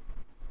gone.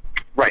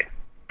 Right,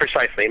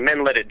 precisely.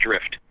 Men let it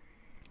drift.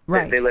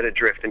 Right. They let it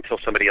drift until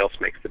somebody else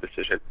makes the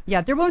decision.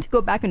 Yeah, they're willing to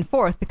go back and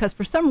forth because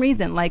for some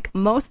reason, like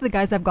most of the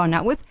guys I've gone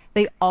out with,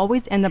 they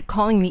always end up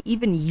calling me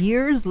even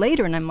years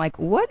later, and I'm like,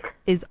 what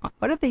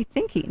are they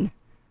thinking?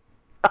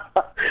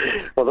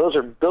 Well, those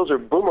are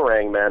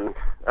boomerang men.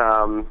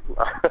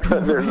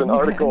 There's an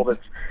article that's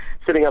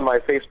sitting on my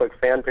Facebook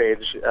fan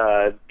page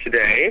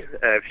today.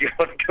 If you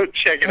want to go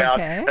check it out,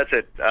 that's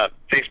at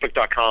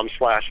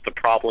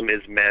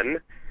facebook.com/theproblem-is-men.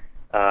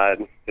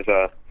 There's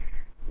a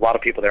lot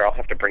of people there. I'll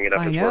have to bring it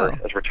up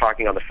as we're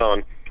talking on the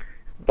phone.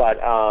 But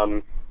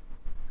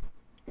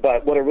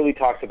what it really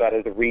talks about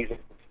is the reasons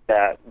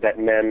that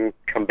men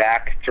come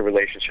back to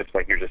relationships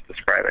like you're just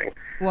describing.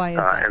 Why is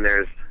that? And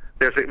there's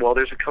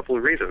a couple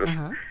of reasons.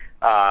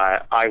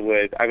 I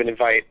would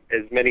invite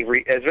as many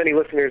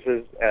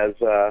listeners as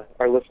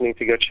are listening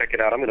to go check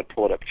it out. I'm going to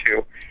pull it up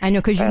too. I know,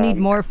 because you need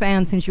more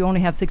fans since you only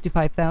have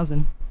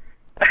 65,000.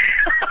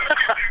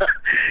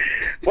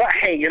 Well,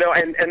 hey,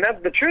 and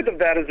that, the truth of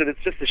that is that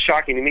it's just as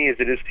shocking to me as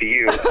it is to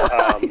you.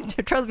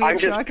 Trust me, I'm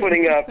just shocking.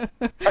 putting up.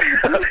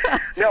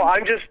 No,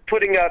 I'm just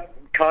putting up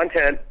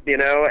content,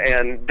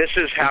 and this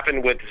has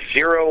happened with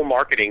zero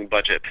marketing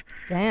budget.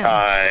 Damn.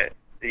 I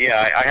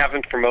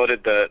haven't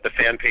promoted the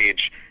fan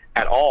page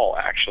at all,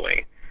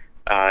 actually,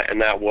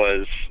 and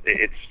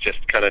it's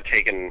just kind of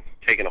taken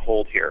a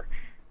hold here.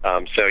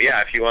 So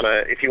yeah, if you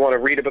wanna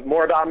read a bit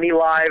more about me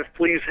live,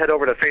 please head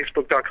over to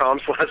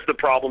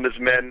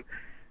facebook.com/theproblem-is-men,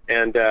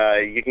 and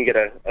you can get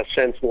a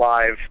sense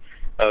live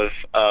of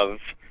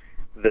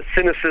the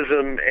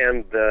cynicism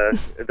and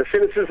the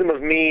cynicism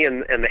of me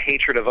and the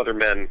hatred of other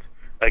men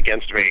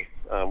against me,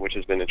 which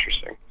has been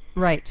interesting.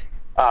 Right.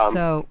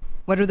 So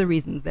what are the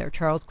reasons there,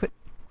 Charles? Quit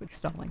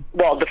stalling.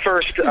 Well, the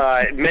first,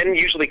 men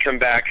usually come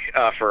back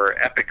for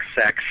epic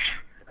sex.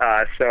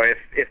 So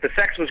if the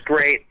sex was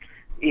great,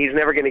 he's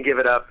never going to give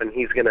it up, and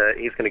he's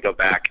gonna go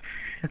back.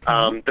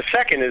 Okay. The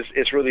second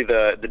is really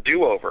the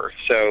do-over.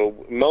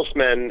 So most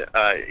men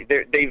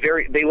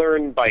they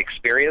learn by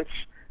experience,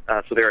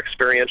 so they're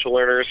experiential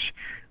learners,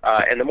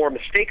 and the more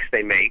mistakes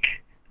they make,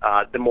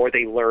 the more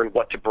they learn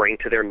what to bring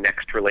to their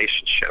next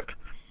relationship.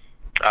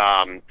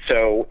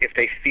 So if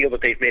they feel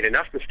that they've made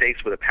enough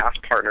mistakes with a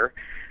past partner,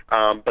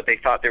 but they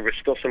thought there was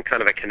still some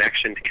kind of a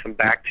connection to come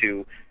back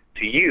to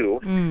you,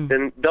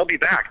 then they'll be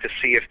back to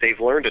see if they've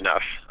learned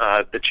enough.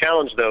 The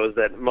challenge, though, is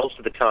that most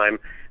of the time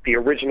the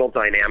original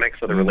dynamics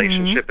of the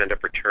relationship end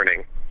up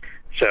returning.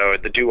 So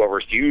the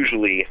do-overs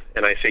usually,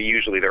 and I say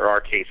usually, there are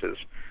cases,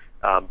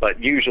 but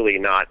usually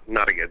not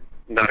a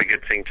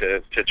good thing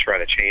to try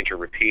to change or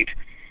repeat.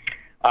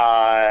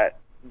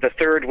 The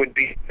third would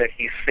be that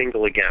he's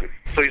single again.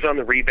 So he's on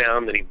the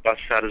rebound, and he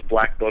busts out his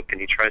black book,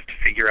 and he tries to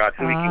figure out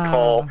who he can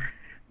call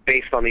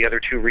based on the other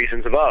two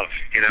reasons above,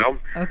 you know?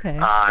 Okay.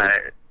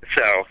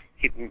 So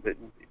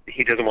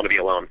he doesn't want to be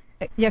alone.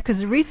 Yeah,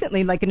 because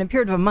recently, like in a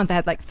period of a month, I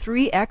had like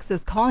 3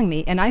 exes calling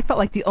me, and I felt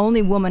like the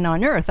only woman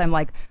on earth. I'm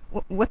like,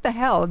 what the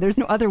hell? There's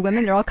no other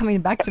women. They're all coming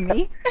back to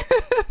me.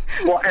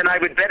 Well, and I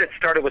would bet it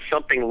started with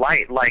something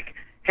light, like,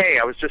 hey,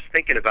 I was just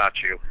thinking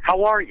about you.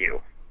 How are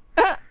you?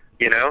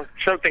 You know,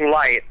 something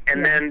light,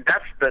 and then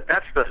that's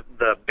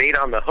the bait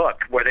on the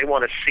hook, where they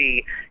want to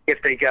see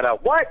if they get a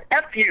what?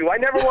 F you, I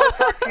never want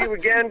to talk to you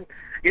again,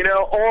 you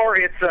know, or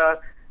it's a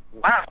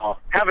wow,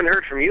 haven't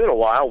heard from you in a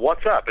while,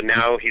 what's up? And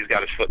now he's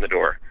got his foot in the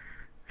door.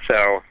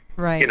 So,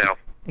 right. You know.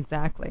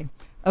 Exactly.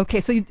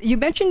 Okay, so you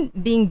mentioned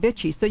being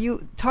bitchy. So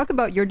you talk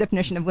about your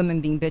definition of women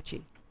being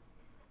bitchy.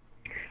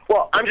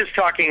 Well, I'm just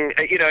talking,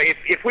 you know,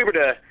 if we were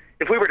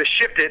to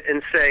shift it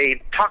and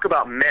say, talk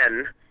about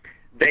men,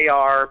 they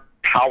are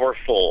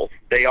powerful,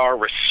 they are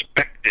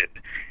respected,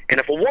 and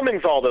if a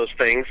woman's all those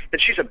things, then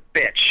she's a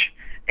bitch.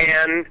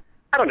 And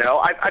I don't know,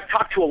 I've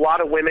talked to a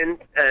lot of women,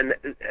 and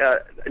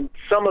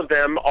some of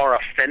them are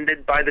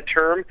offended by the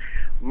term.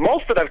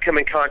 Most that I've come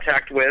in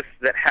contact with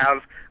that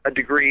have a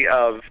degree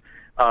of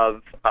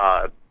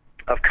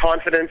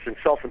confidence and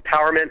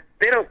self-empowerment,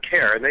 they don't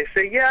care, and they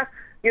say, yeah,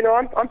 you know,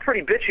 I'm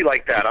pretty bitchy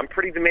like that. I'm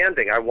pretty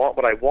demanding. I want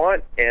what I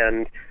want,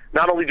 and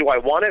not only do I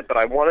want it, but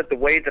I want it the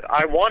way that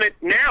I want it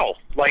now.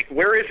 Like,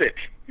 where is it?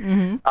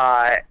 And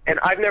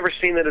I've never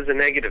seen that as a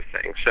negative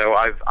thing. So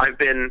I've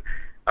been,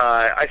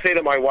 I say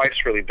that my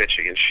wife's really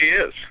bitchy, and she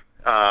is.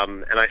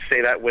 And I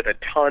say that with a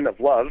ton of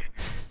love.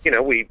 You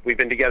know, we've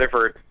been together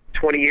for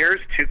 20 years,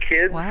 2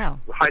 kids, wow.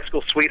 High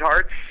school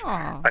sweethearts.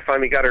 Aww. I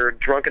finally got her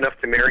drunk enough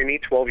to marry me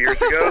 12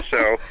 years ago.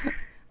 So,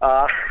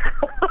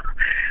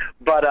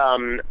 but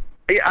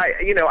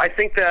I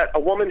think that a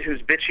woman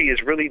who's bitchy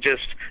is really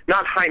just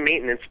not high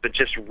maintenance, but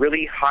just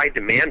really high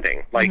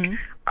demanding. Like,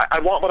 I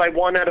want what I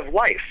want out of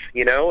life,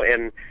 you know,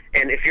 and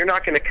if you're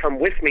not going to come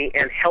with me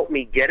and help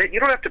me get it, you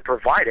don't have to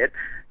provide it.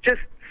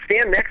 Just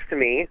stand next to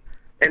me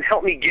and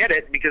help me get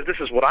it, because this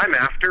is what I'm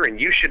after, and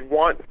you should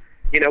want,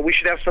 you know, we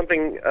should have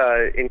something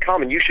in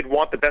common. You should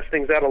want the best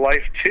things out of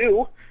life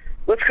too.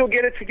 Let's go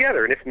get it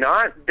together. And if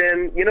not,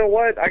 then you know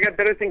what? I got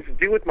better things to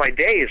do with my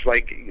days.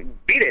 Like,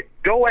 beat it,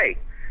 go away.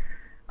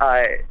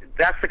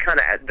 That's the kind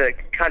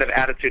of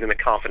attitude and the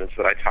confidence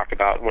that I talk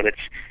about when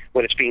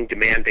it's being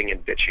demanding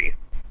and bitchy.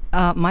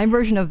 My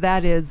version of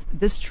that is,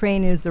 this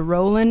train is a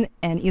rollin',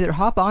 and either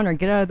hop on or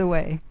get out of the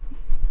way.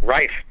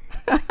 Right.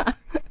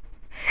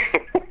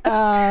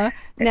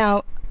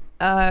 Now,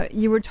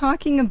 you were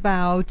talking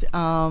about,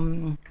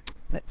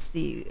 let's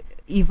see,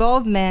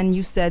 evolved men.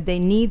 You said they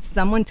need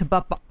someone to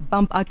bump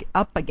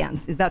up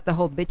against. Is that the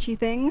whole bitchy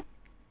thing?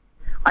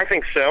 I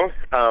think so.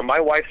 My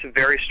wife's a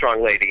very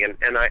strong lady,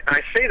 and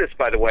I say this,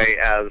 by the way,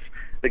 as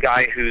the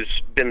guy who's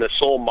been the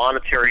sole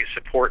monetary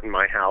support in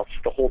my house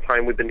the whole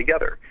time we've been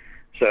together.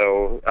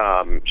 So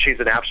she's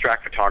an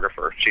abstract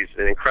photographer. She's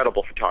an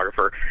incredible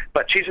photographer,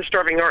 but she's a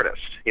starving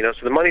artist, you know,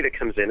 so the money that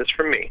comes in is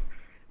from me.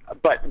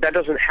 But that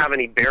doesn't have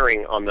any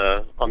bearing on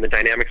the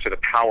dynamics or the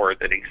power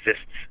that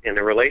exists in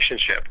the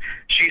relationship.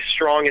 She's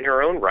strong in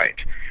her own right,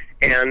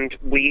 and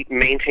we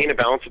maintain a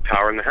balance of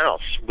power in the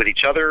house with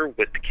each other,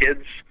 with the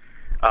kids,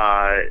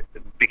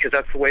 because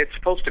that's the way it's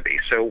supposed to be.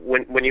 So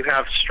when you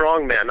have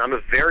strong men, I'm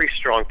a very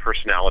strong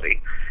personality,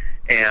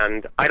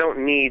 and I don't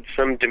need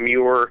some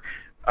demure,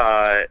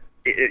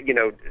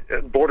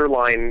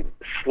 borderline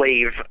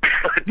slave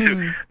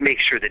to make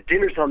sure that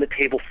dinner's on the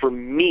table for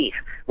me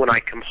when I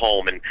come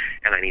home, and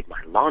I need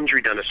my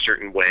laundry done a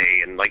certain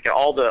way, and like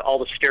all the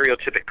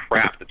stereotypic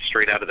crap that's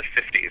straight out of the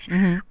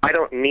 50s. I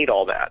don't need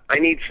all that. I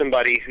need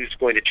somebody who's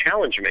going to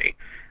challenge me,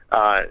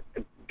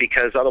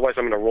 because otherwise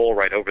I'm going to roll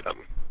right over them.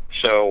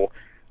 So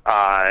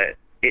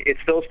it's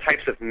those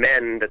types of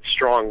men that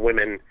strong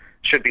women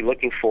should be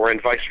looking for,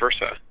 and vice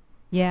versa.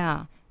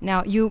 Yeah.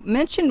 Now, you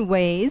mentioned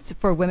ways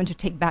for women to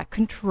take back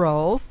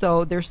control.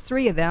 So there's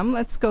 3 of them.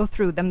 Let's go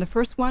through them. The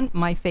first one,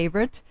 my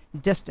favorite,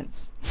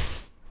 distance.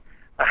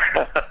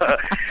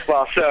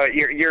 Well, so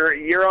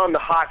you're on the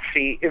hot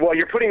seat. Well,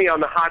 you're putting me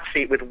on the hot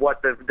seat with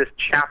what this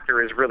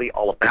chapter is really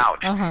all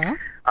about.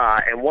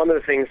 And one of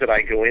the things that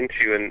I go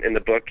into in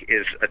the book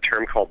is a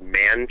term called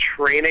man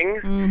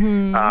training,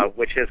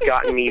 which has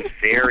gotten me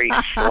very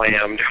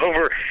slammed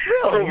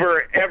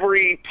over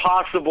every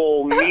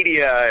possible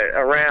media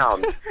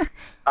around.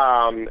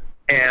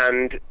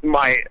 And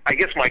I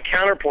guess my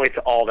counterpoint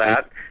to all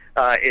that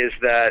is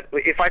that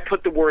if I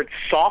put the word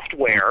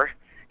software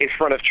in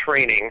front of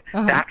training,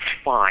 that's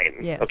fine.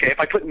 Yes. Okay, if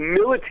I put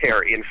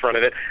military in front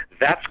of it,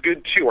 that's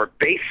good too, or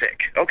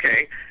basic.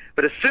 Okay,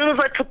 but as soon as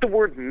I put the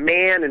word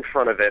man in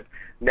front of it,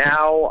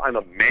 now I'm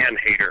a man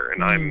hater,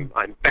 and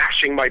I'm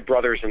bashing my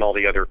brothers and all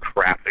the other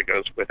crap that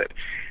goes with it.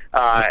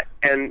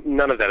 And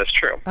none of that is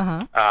true.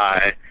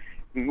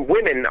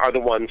 Women are the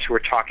ones who are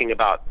talking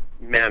about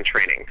man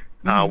training.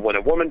 When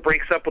a woman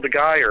breaks up with a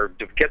guy or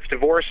gets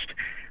divorced,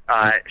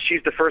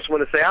 she's the first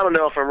one to say, I don't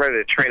know if I'm ready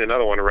to train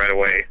another one right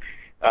away.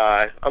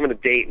 I'm going to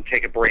date and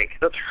take a break.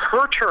 That's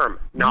her term,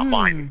 not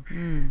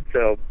mine.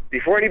 So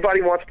before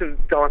anybody wants to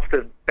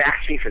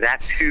bash me for that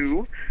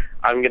too,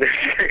 I'm going to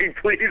say,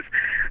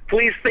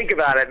 please think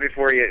about it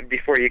before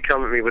you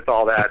come at me with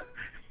all that.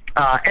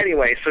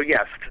 Anyway, so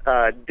yes,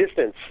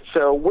 distance.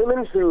 So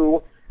women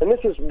who, and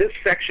this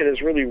section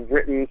is really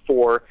written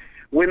for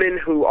women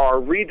who are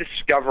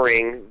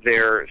rediscovering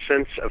their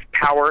sense of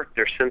power,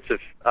 their sense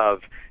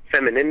of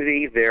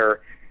femininity, their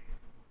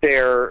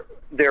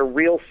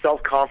real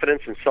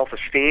self-confidence and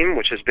self-esteem,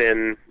 which has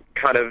been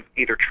kind of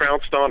either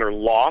trounced on or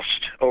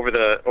lost over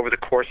the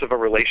course of a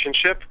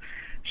relationship.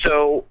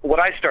 So what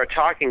I start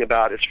talking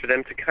about is for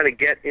them to kind of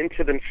get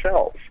into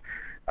themselves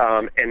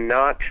and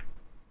not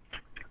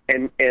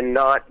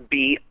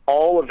be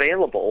all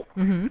available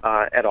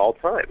at all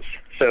times.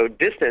 So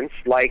distance,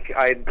 like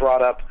I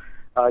brought up,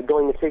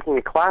 going and taking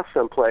a class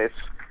someplace,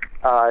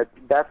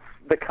 that's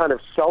the kind of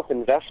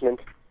self-investment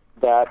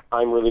that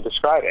I'm really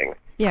describing.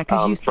 Yeah,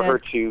 because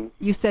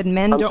you said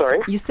men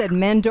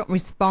don't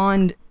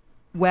respond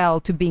well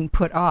to being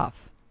put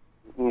off.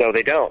 No,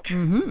 they don't.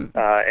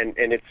 And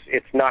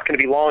it's not going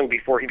to be long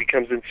before he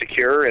becomes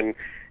insecure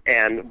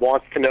and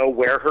wants to know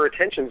where her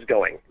attention's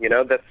going. You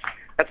know,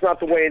 that's not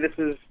the way this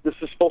is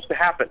supposed to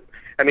happen.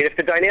 I mean, if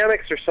the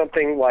dynamics are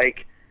something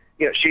like,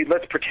 you know,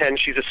 let's pretend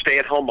she's a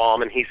stay-at-home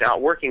mom and he's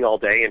out working all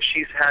day and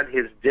she's had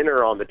his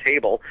dinner on the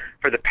table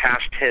for the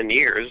past 10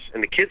 years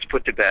and the kids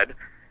put to bed.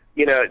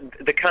 You know,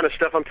 the kind of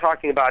stuff I'm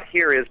talking about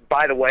here is,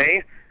 by the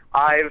way,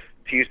 to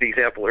use the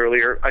example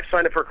earlier, I've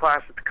signed up for a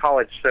class at the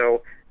college,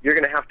 so you're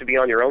going to have to be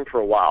on your own for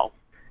a while.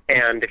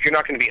 And if you're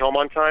not going to be home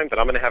on time, then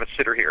I'm going to have a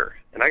sitter here.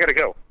 And I got to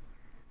go.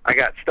 I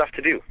got stuff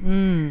to do.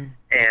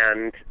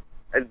 And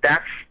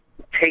that's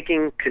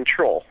taking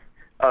control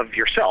of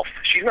yourself.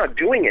 She's not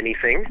doing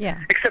anything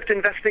except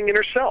investing in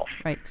herself.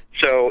 Right.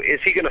 So is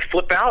he going to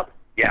flip out?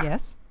 Yeah.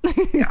 Yes.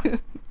 Yeah.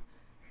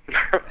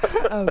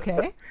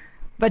 Okay.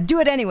 But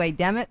do it anyway,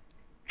 damn it.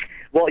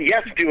 Well,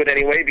 yes, do it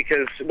anyway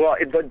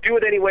but do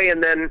it anyway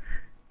and then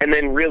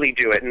really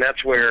do it. And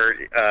that's where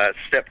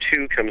step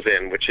 2 comes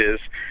in, which is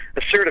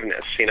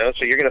assertiveness, you know.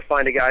 So you're going to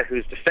find a guy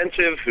who's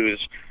defensive, who's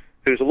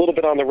a little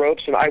bit on the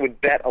ropes, and I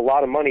would bet a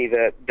lot of money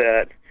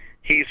that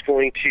he's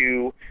going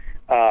to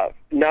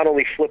not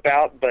only flip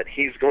out, but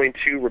he's going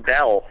to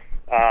rebel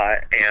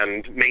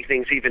and make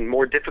things even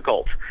more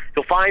difficult.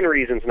 He'll find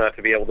reasons not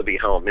to be able to be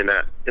home in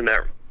that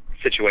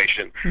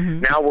situation.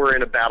 Now we're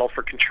in a battle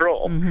for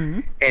control.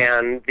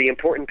 And the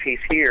important piece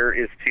here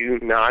is to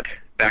not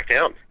back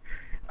down.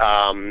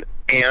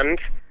 And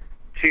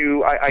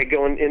I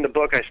go in the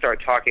book, I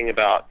start talking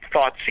about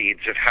thought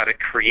seeds of how to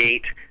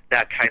create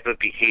that type of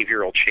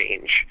behavioral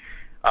change.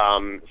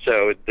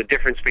 So the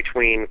difference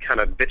between kind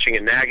of bitching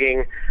and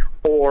nagging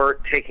or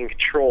taking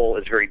control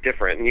is very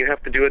different. And you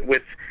have to do it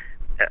with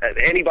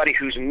anybody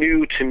who's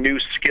new to new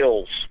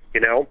skills, you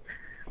know.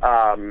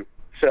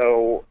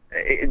 So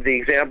one of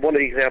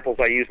the examples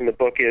I use in the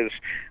book is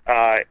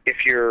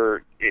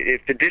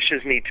if the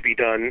dishes need to be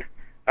done,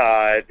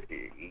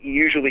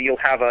 usually you'll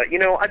have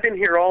I've been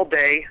here all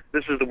day.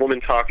 This is the woman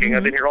talking.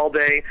 I've been here all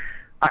day.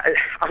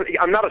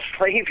 I'm not a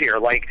slave here.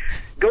 Like,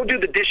 go do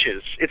the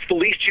dishes. It's the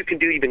least you can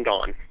do. You've been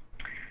gone.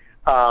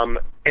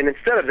 And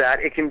instead of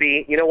that, it can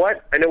be, you know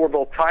what? I know we're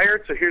both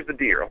tired, so here's the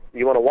deal.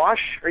 You want to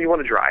wash or you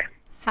want to dry?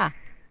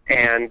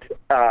 And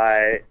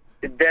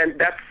then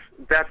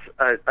that's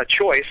a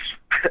choice,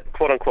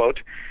 quote unquote,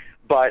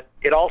 but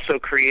it also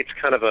creates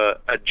kind of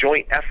a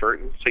joint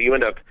effort. So you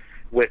end up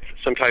with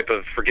some type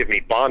of, forgive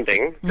me,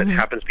 bonding that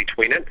happens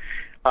between it.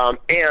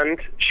 And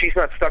she's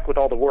not stuck with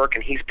all the work,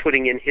 and he's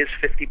putting in his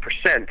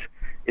 50%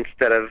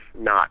 instead of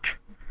not.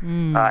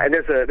 And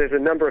there's a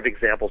number of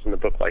examples in the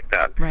book like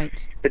that. Right.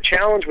 The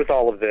challenge with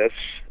all of this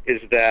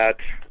is that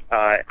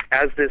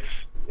as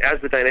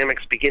the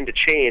dynamics begin to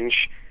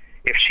change,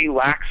 if she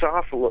laxes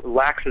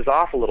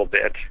off a little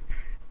bit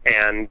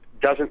and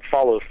doesn't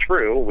follow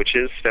through, which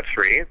is step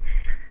 3,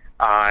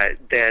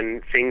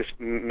 then things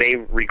may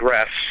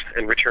regress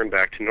and return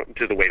back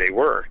to the way they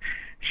were.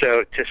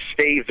 So to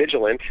stay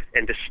vigilant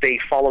and to stay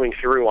following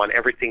through on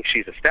everything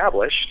she's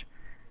established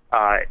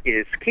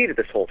is key to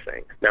this whole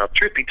thing. Now,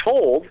 truth be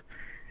told,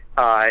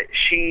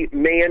 she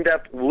may end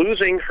up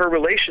losing her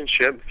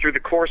relationship through the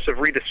course of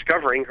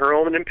rediscovering her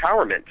own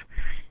empowerment.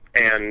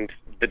 And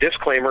the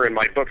disclaimer in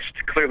my books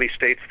clearly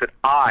states that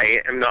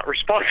I am not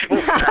responsible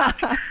for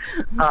that.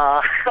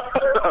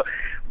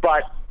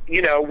 But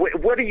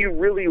what are you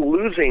really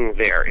losing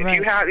there?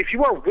 If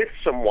you are with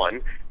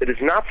someone that is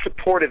not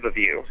supportive of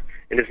you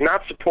and is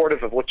not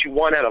supportive of what you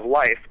want out of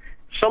life,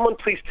 someone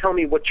please tell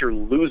me what you're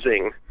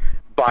losing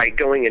by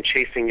going and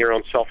chasing your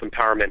own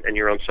self-empowerment and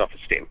your own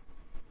self-esteem.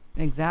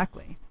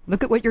 Exactly.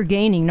 Look at what you're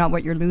gaining, not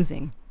what you're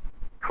losing.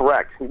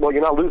 Correct. Well,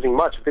 you're not losing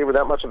much. If they were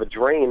that much of a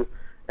drain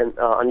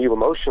on you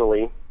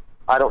emotionally,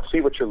 I don't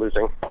see what you're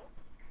losing.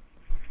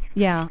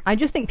 Yeah, I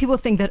just think people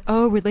think that,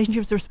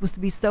 relationships are supposed to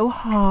be so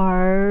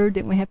hard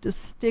and we have to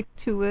stick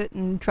to it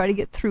and try to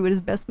get through it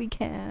as best we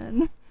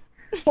can.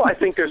 Well, I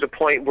think there's a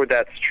point where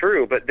that's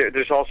true, but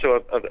there's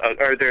also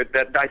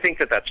I think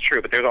that's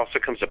true, but there also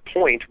comes a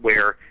point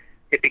where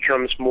it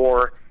becomes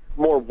more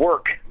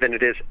work than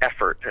it is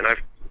effort, and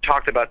I've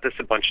talked about this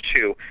a bunch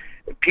too.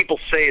 People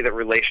say that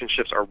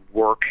relationships are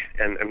work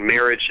and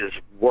marriage is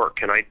work,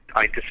 and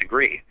I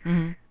disagree.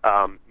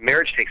 Mm-hmm.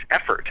 Marriage takes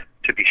effort,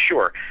 to be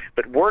sure,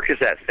 but work is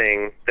that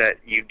thing that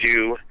you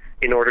do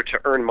in order to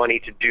earn money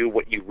to do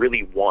what you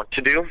really want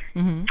to do.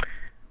 Mm-hmm.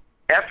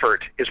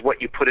 Effort is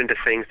what you put into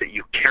things that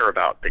you care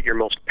about, that you're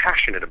most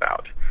passionate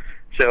about.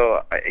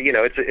 So,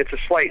 it's a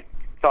slight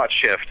thought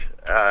shift.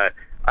 I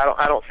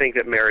don't think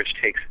that marriage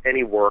takes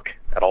any work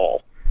at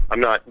all. I'm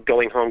not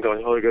going home going,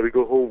 I got to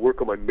go home and work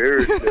on my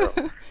marriage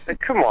now. Like,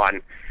 come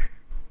on.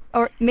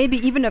 Or maybe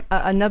even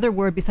another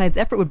word besides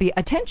effort would be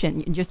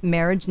attention. Just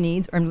marriage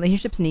needs or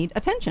relationships need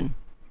attention.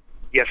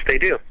 Yes, they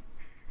do.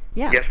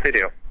 Yeah. Yes, they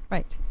do.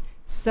 Right.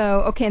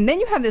 So, okay, and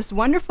then you have this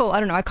wonderful,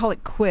 I call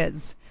it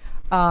quiz,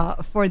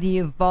 for the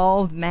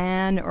evolved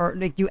man, or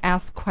like you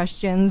ask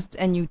questions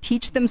and you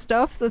teach them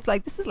stuff. So it's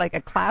like, this is like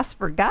a class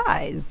for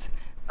guys.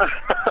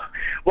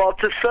 Well,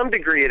 to some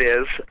degree it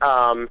is.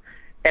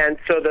 And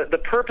so the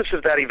purpose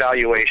of that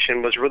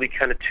evaluation was really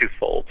kind of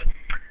twofold.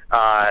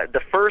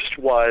 The first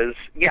was,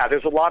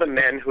 there's a lot of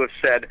men who have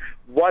said,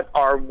 what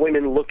are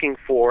women looking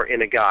for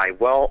in a guy?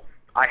 Well,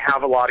 I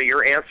have a lot of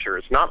your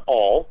answers. Not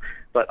all,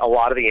 but a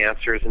lot of the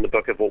answers in the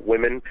book of what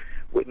women,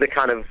 the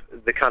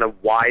kind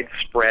of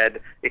widespread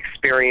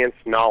experience,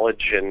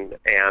 knowledge, and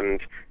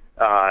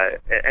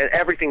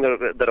everything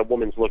that a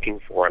woman's looking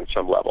for on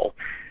some level.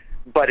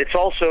 But it's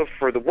also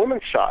for the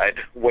woman's side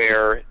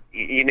where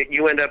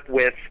you end up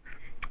with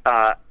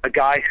a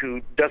guy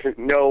who doesn't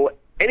know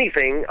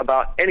anything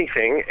about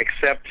anything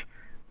except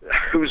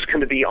who's going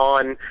to be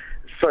on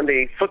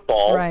Sunday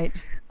football. Right.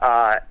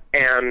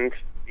 And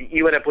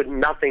you end up with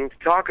nothing to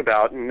talk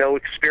about, no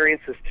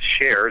experiences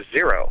to share,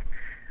 zero.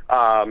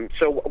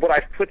 So what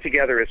I've put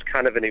together is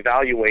kind of an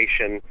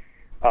evaluation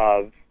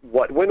of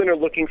what women are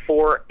looking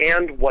for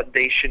and what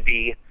they should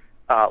be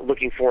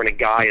looking for in a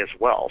guy as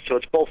well. So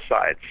it's both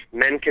sides.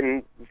 Men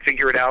can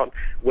figure it out.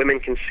 Women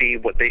can see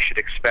what they should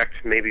expect.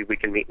 Maybe we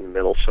can meet in the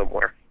middle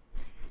somewhere.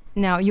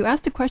 Now, you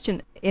asked a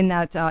question in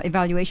that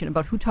evaluation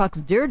about who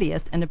talks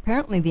dirtiest, and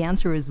apparently the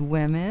answer is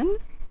women.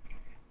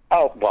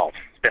 Oh, well,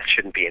 that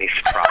shouldn't be any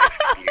surprise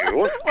to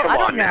you.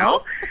 Come on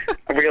now.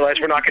 I realize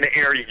we're not going to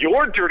air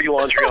your dirty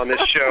laundry on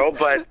this show,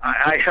 but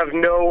I have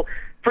no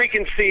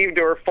preconceived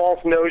or false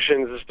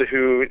notions as to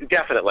who.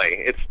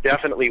 It's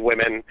definitely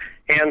women,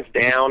 hands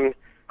down.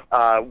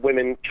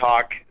 Women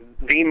talk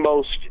the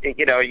most.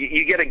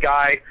 You get a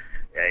guy,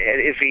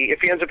 if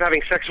he ends up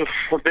having sex with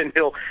a woman,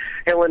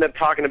 he'll end up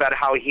talking about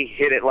how he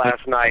hit it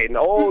last night, and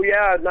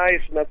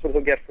nice, and that's what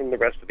he'll get from the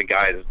rest of the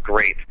guys.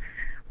 Great.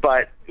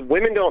 But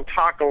women don't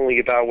talk only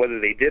about whether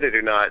they did it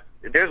or not.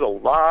 There's a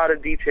lot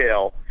of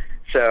detail.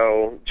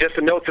 So just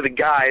a note to the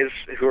guys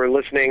who are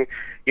listening,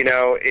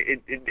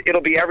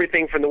 it'll be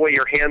everything from the way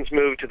your hands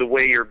move to the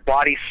way your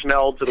body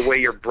smelled to the way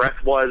your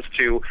breath was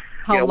to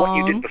what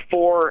you did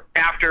before,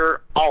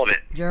 after, all of it.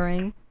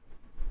 During,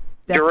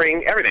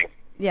 everything.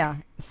 Yeah,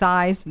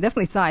 size,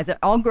 definitely size.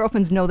 All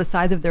girlfriends know the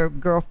size of their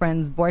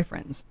girlfriends'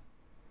 boyfriends.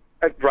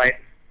 Right.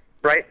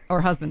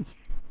 Or husbands.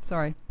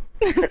 Sorry.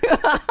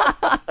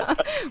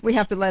 We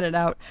have to let it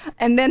out.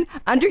 And then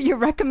under your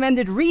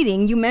recommended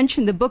reading, you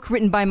mentioned the book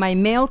written by my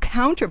male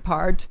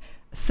counterpart,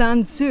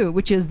 Sun Tzu,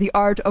 which is The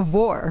Art of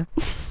War.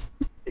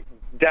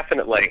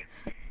 Definitely.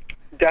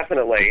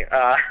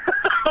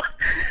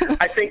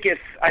 I think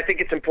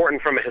it's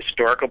important from a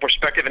historical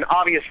perspective, and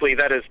obviously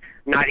that is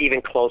not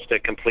even close to a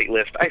complete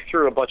list. I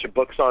threw a bunch of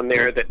books on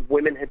there that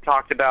women had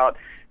talked about,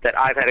 that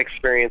I've had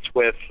experience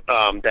with,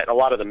 that a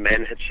lot of the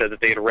men had said that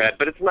they had read,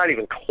 but it's not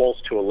even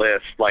close to a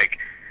list. Like,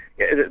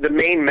 the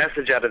main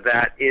message out of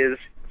that is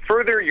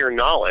further your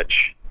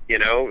knowledge.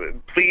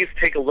 Please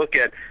take a look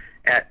at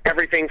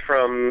everything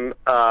from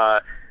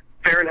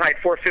Fahrenheit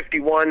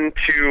 451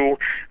 to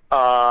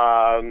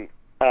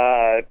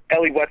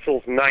Ellie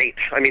Wetzel's Night.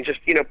 I mean, just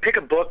pick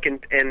a book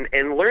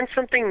and learn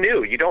something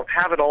new. You don't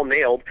have it all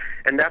nailed,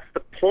 and that's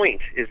the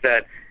point. Is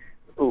that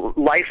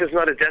life is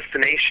not a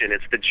destination;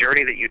 it's the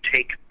journey that you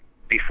take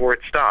before it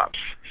stops.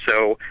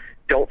 So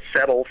don't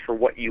settle for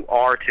what you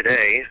are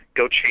today.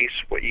 Go chase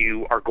what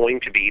you are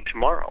going to be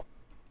tomorrow.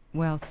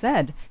 Well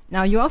said.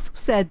 Now, you also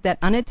said that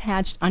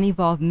unattached,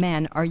 unevolved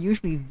men are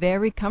usually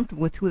very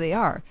comfortable with who they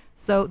are.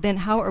 So then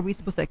how are we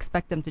supposed to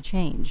expect them to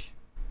change?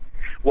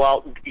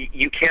 Well,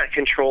 you can't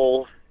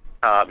control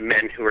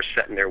men who are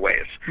set in their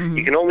ways. Mm-hmm.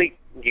 You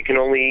can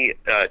only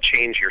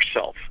change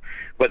yourself.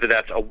 Whether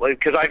that's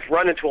because I've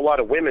run into a lot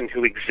of women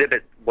who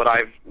exhibit what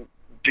I've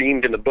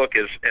deemed in the book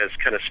as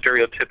kind of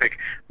stereotypic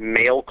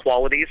male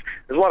qualities.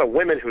 There's a lot of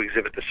women who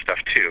exhibit this stuff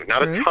too.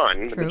 Not a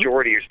ton. The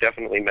majority is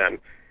definitely men.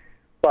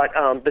 But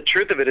the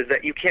truth of it is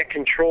that you can't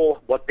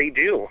control what they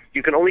do.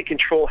 You can only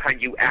control how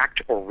you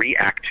act or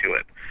react to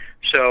it.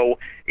 So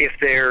if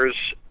there's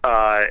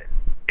a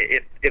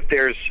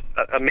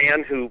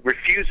man who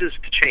refuses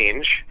to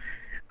change,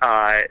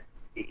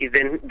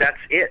 then that's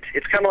it.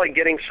 It's kind of like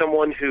getting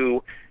someone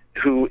who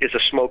is a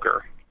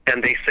smoker,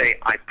 and they say,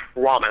 I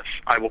promise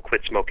I will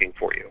quit smoking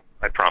for you.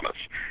 I promise.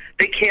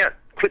 They can't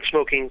quit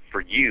smoking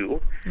for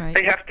you. Right.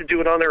 They have to do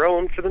it on their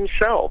own for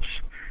themselves.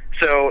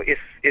 So if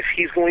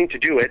he's going to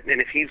do it,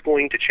 and if he's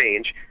going to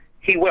change,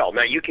 he will.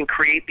 Now, you can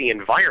create the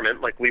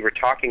environment, like we were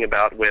talking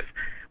about with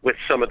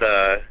some of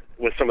the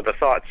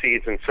thought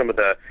seeds and some of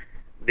the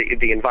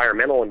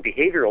environmental and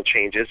behavioral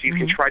changes. You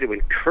can try to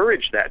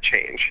encourage that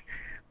change.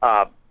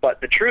 But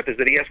the truth is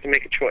that he has to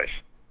make a choice.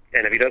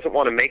 And if he doesn't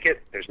want to make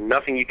it, there's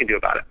nothing you can do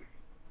about it.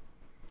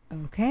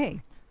 Okay.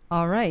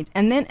 All right.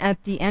 And then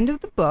at the end of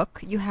the book,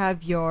 you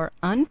have your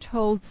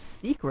untold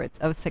secrets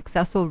of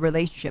successful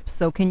relationships.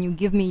 So can you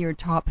give me your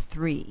top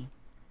 3?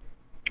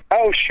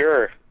 Oh,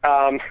 sure.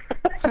 So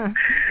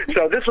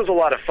this was a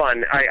lot of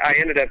fun. I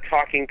ended up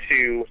talking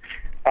to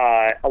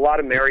a lot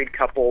of married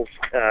couples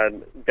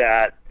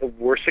that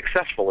were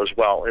successful as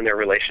well in their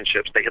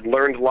relationships. They had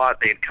learned a lot.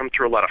 They had come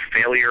through a lot of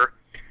failure.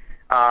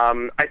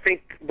 I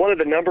think one of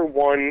the number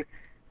one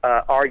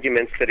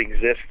arguments that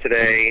exist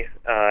today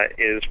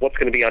is what's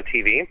going to be on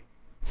TV.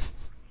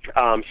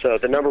 So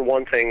the number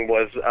one thing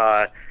was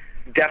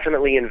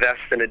definitely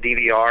invest in a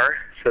DVR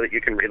so that you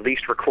can at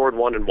least record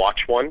one and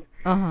watch one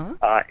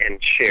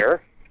and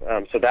share.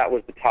 So that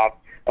was the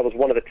top. That was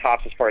one of the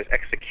tops as far as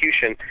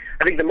execution.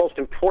 I think the most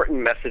important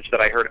message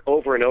that I heard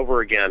over and over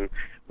again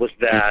was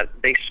that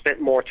they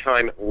spent more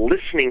time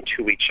listening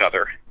to each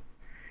other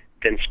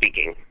than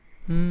speaking.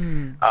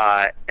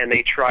 And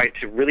they tried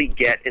to really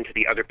get into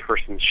the other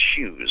person's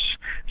shoes.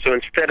 So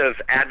instead of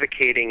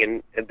advocating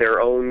in their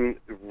own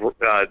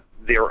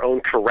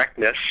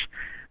correctness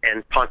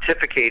and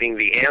pontificating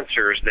the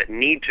answers that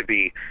need to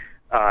be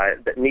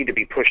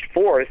pushed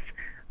forth,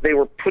 they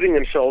were putting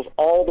themselves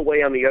all the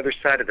way on the other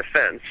side of the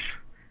fence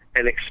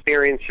and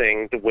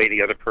experiencing the way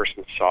the other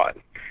person saw it.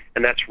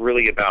 And that's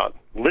really about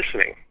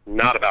listening,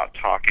 not about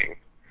talking.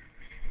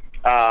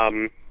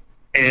 And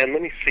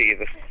let me see,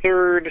 the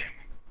third...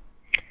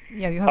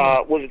 Yeah, you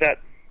have was that?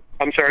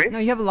 I'm sorry. No,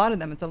 you have a lot of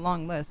them. It's a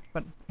long list,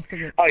 but I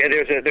figured. Oh yeah,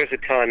 there's a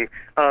ton.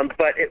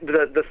 But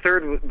the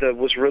third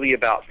was really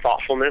about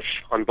thoughtfulness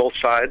on both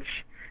sides.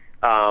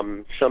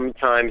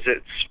 Sometimes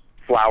it's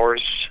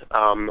flowers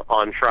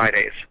on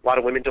Fridays. A lot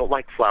of women don't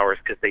like flowers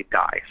because they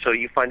die. So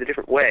you find a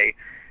different way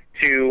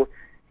to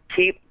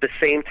keep the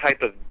same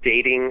type of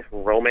dating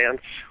romance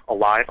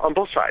alive on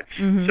both sides.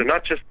 So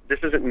not just,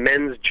 this isn't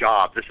men's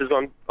job. This is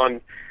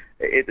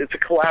it's a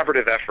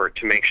collaborative effort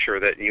to make sure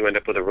that you end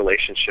up with a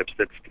relationship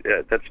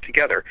that's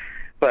together.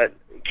 But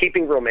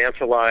keeping romance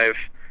alive,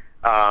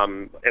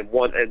 I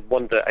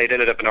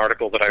ended up an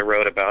article that I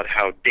wrote about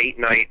how date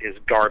night is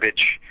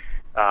garbage.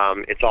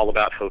 It's all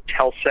about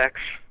hotel sex,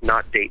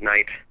 not date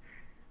night.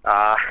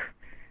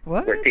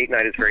 What? Where date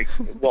night is very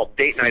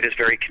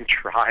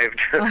contrived,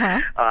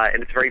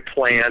 and it's very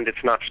planned.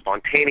 It's not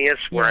spontaneous.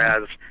 Yeah.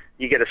 Whereas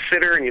you get a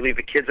sitter and you leave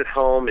the kids at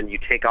home and you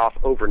take off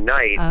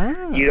overnight,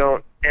 you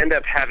don't end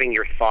up having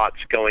your thoughts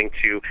going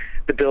to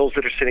the bills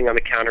that are sitting on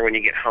the counter when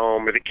you get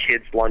home, or the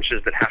kids'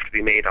 lunches that have to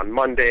be made on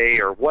Monday,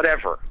 or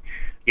whatever.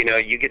 You know,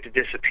 you get to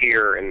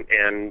disappear,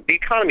 and the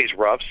economy's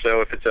rough. So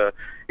if it's a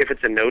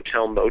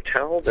no-tell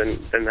motel, then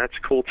that's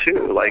cool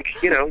too.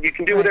 Like, you know, you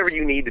can do whatever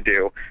you need to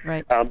do.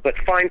 Right. But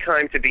find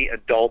time to be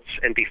adults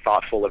and be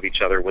thoughtful of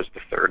each other was the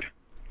third.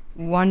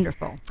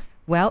 Wonderful.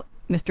 Well,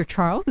 Mr.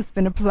 Charles, it's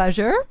been a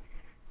pleasure.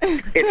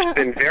 It's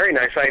been very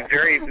nice. I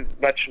very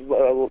much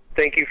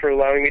thank you for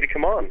allowing me to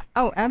come on.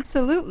 Oh,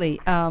 absolutely.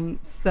 And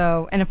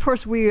of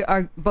course, we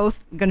are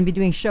both going to be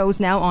doing shows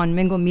now on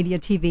Mingle Media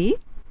TV.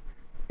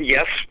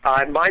 Yes,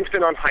 mine's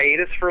been on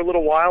hiatus for a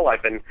little while.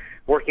 I've been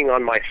working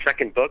on my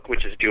second book,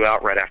 which is due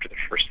out right after the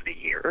first of the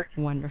year.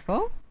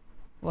 Wonderful.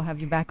 We'll have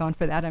you back on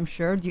for that, I'm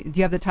sure. Do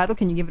you have the title?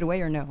 Can you give it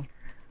away or no?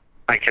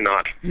 I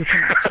cannot. You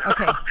cannot.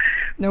 Okay,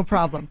 no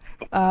problem.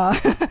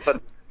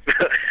 But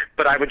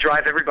I would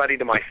drive everybody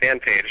to my fan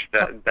page.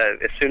 That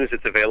as soon as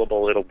it's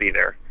available, it'll be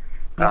there.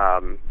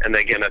 And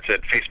again, that's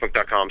at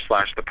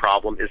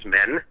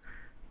facebook.com/theproblemismen.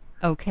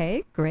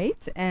 Okay,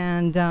 great.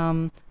 And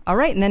all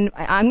right, and then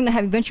I'm going to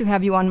eventually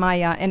have you on my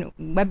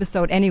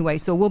webisode anyway,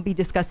 so we'll be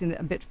discussing it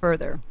a bit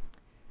further.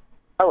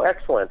 Oh,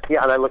 excellent.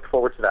 Yeah, and I look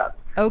forward to that.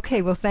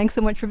 Okay, well, thanks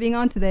so much for being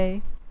on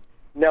today.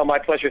 No, my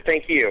pleasure.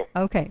 Thank you.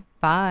 Okay,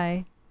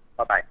 bye.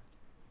 Bye-bye.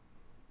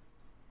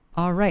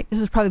 All right. This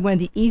is probably one of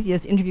the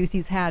easiest interviews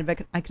he's had,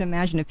 but I can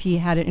imagine if he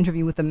had an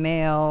interview with a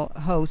male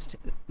host,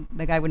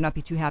 the guy would not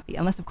be too happy,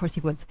 unless, of course,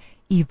 he was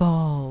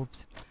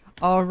evolved.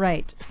 All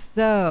right.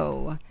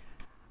 So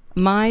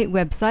my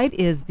website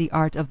is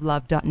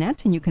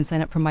theartoflove.net, and you can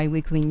sign up for my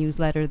weekly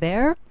newsletter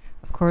there.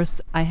 Of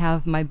course, I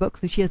have my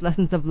book, Lucia's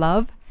Lessons of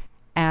Love,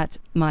 at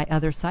my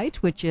other site,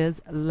 which is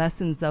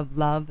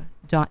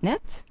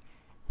lessonsoflove.net.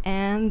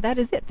 And that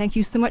is it. Thank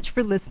you so much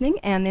for listening.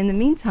 And in the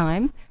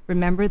meantime,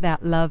 remember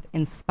that love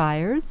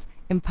inspires,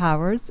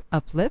 empowers,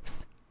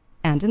 uplifts,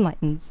 and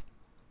enlightens.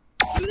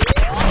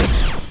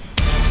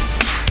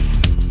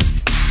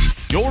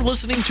 You're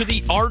listening to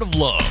The Art of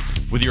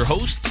Love with your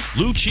host,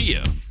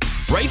 Lucia,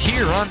 right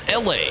here on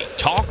LA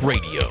Talk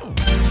Radio.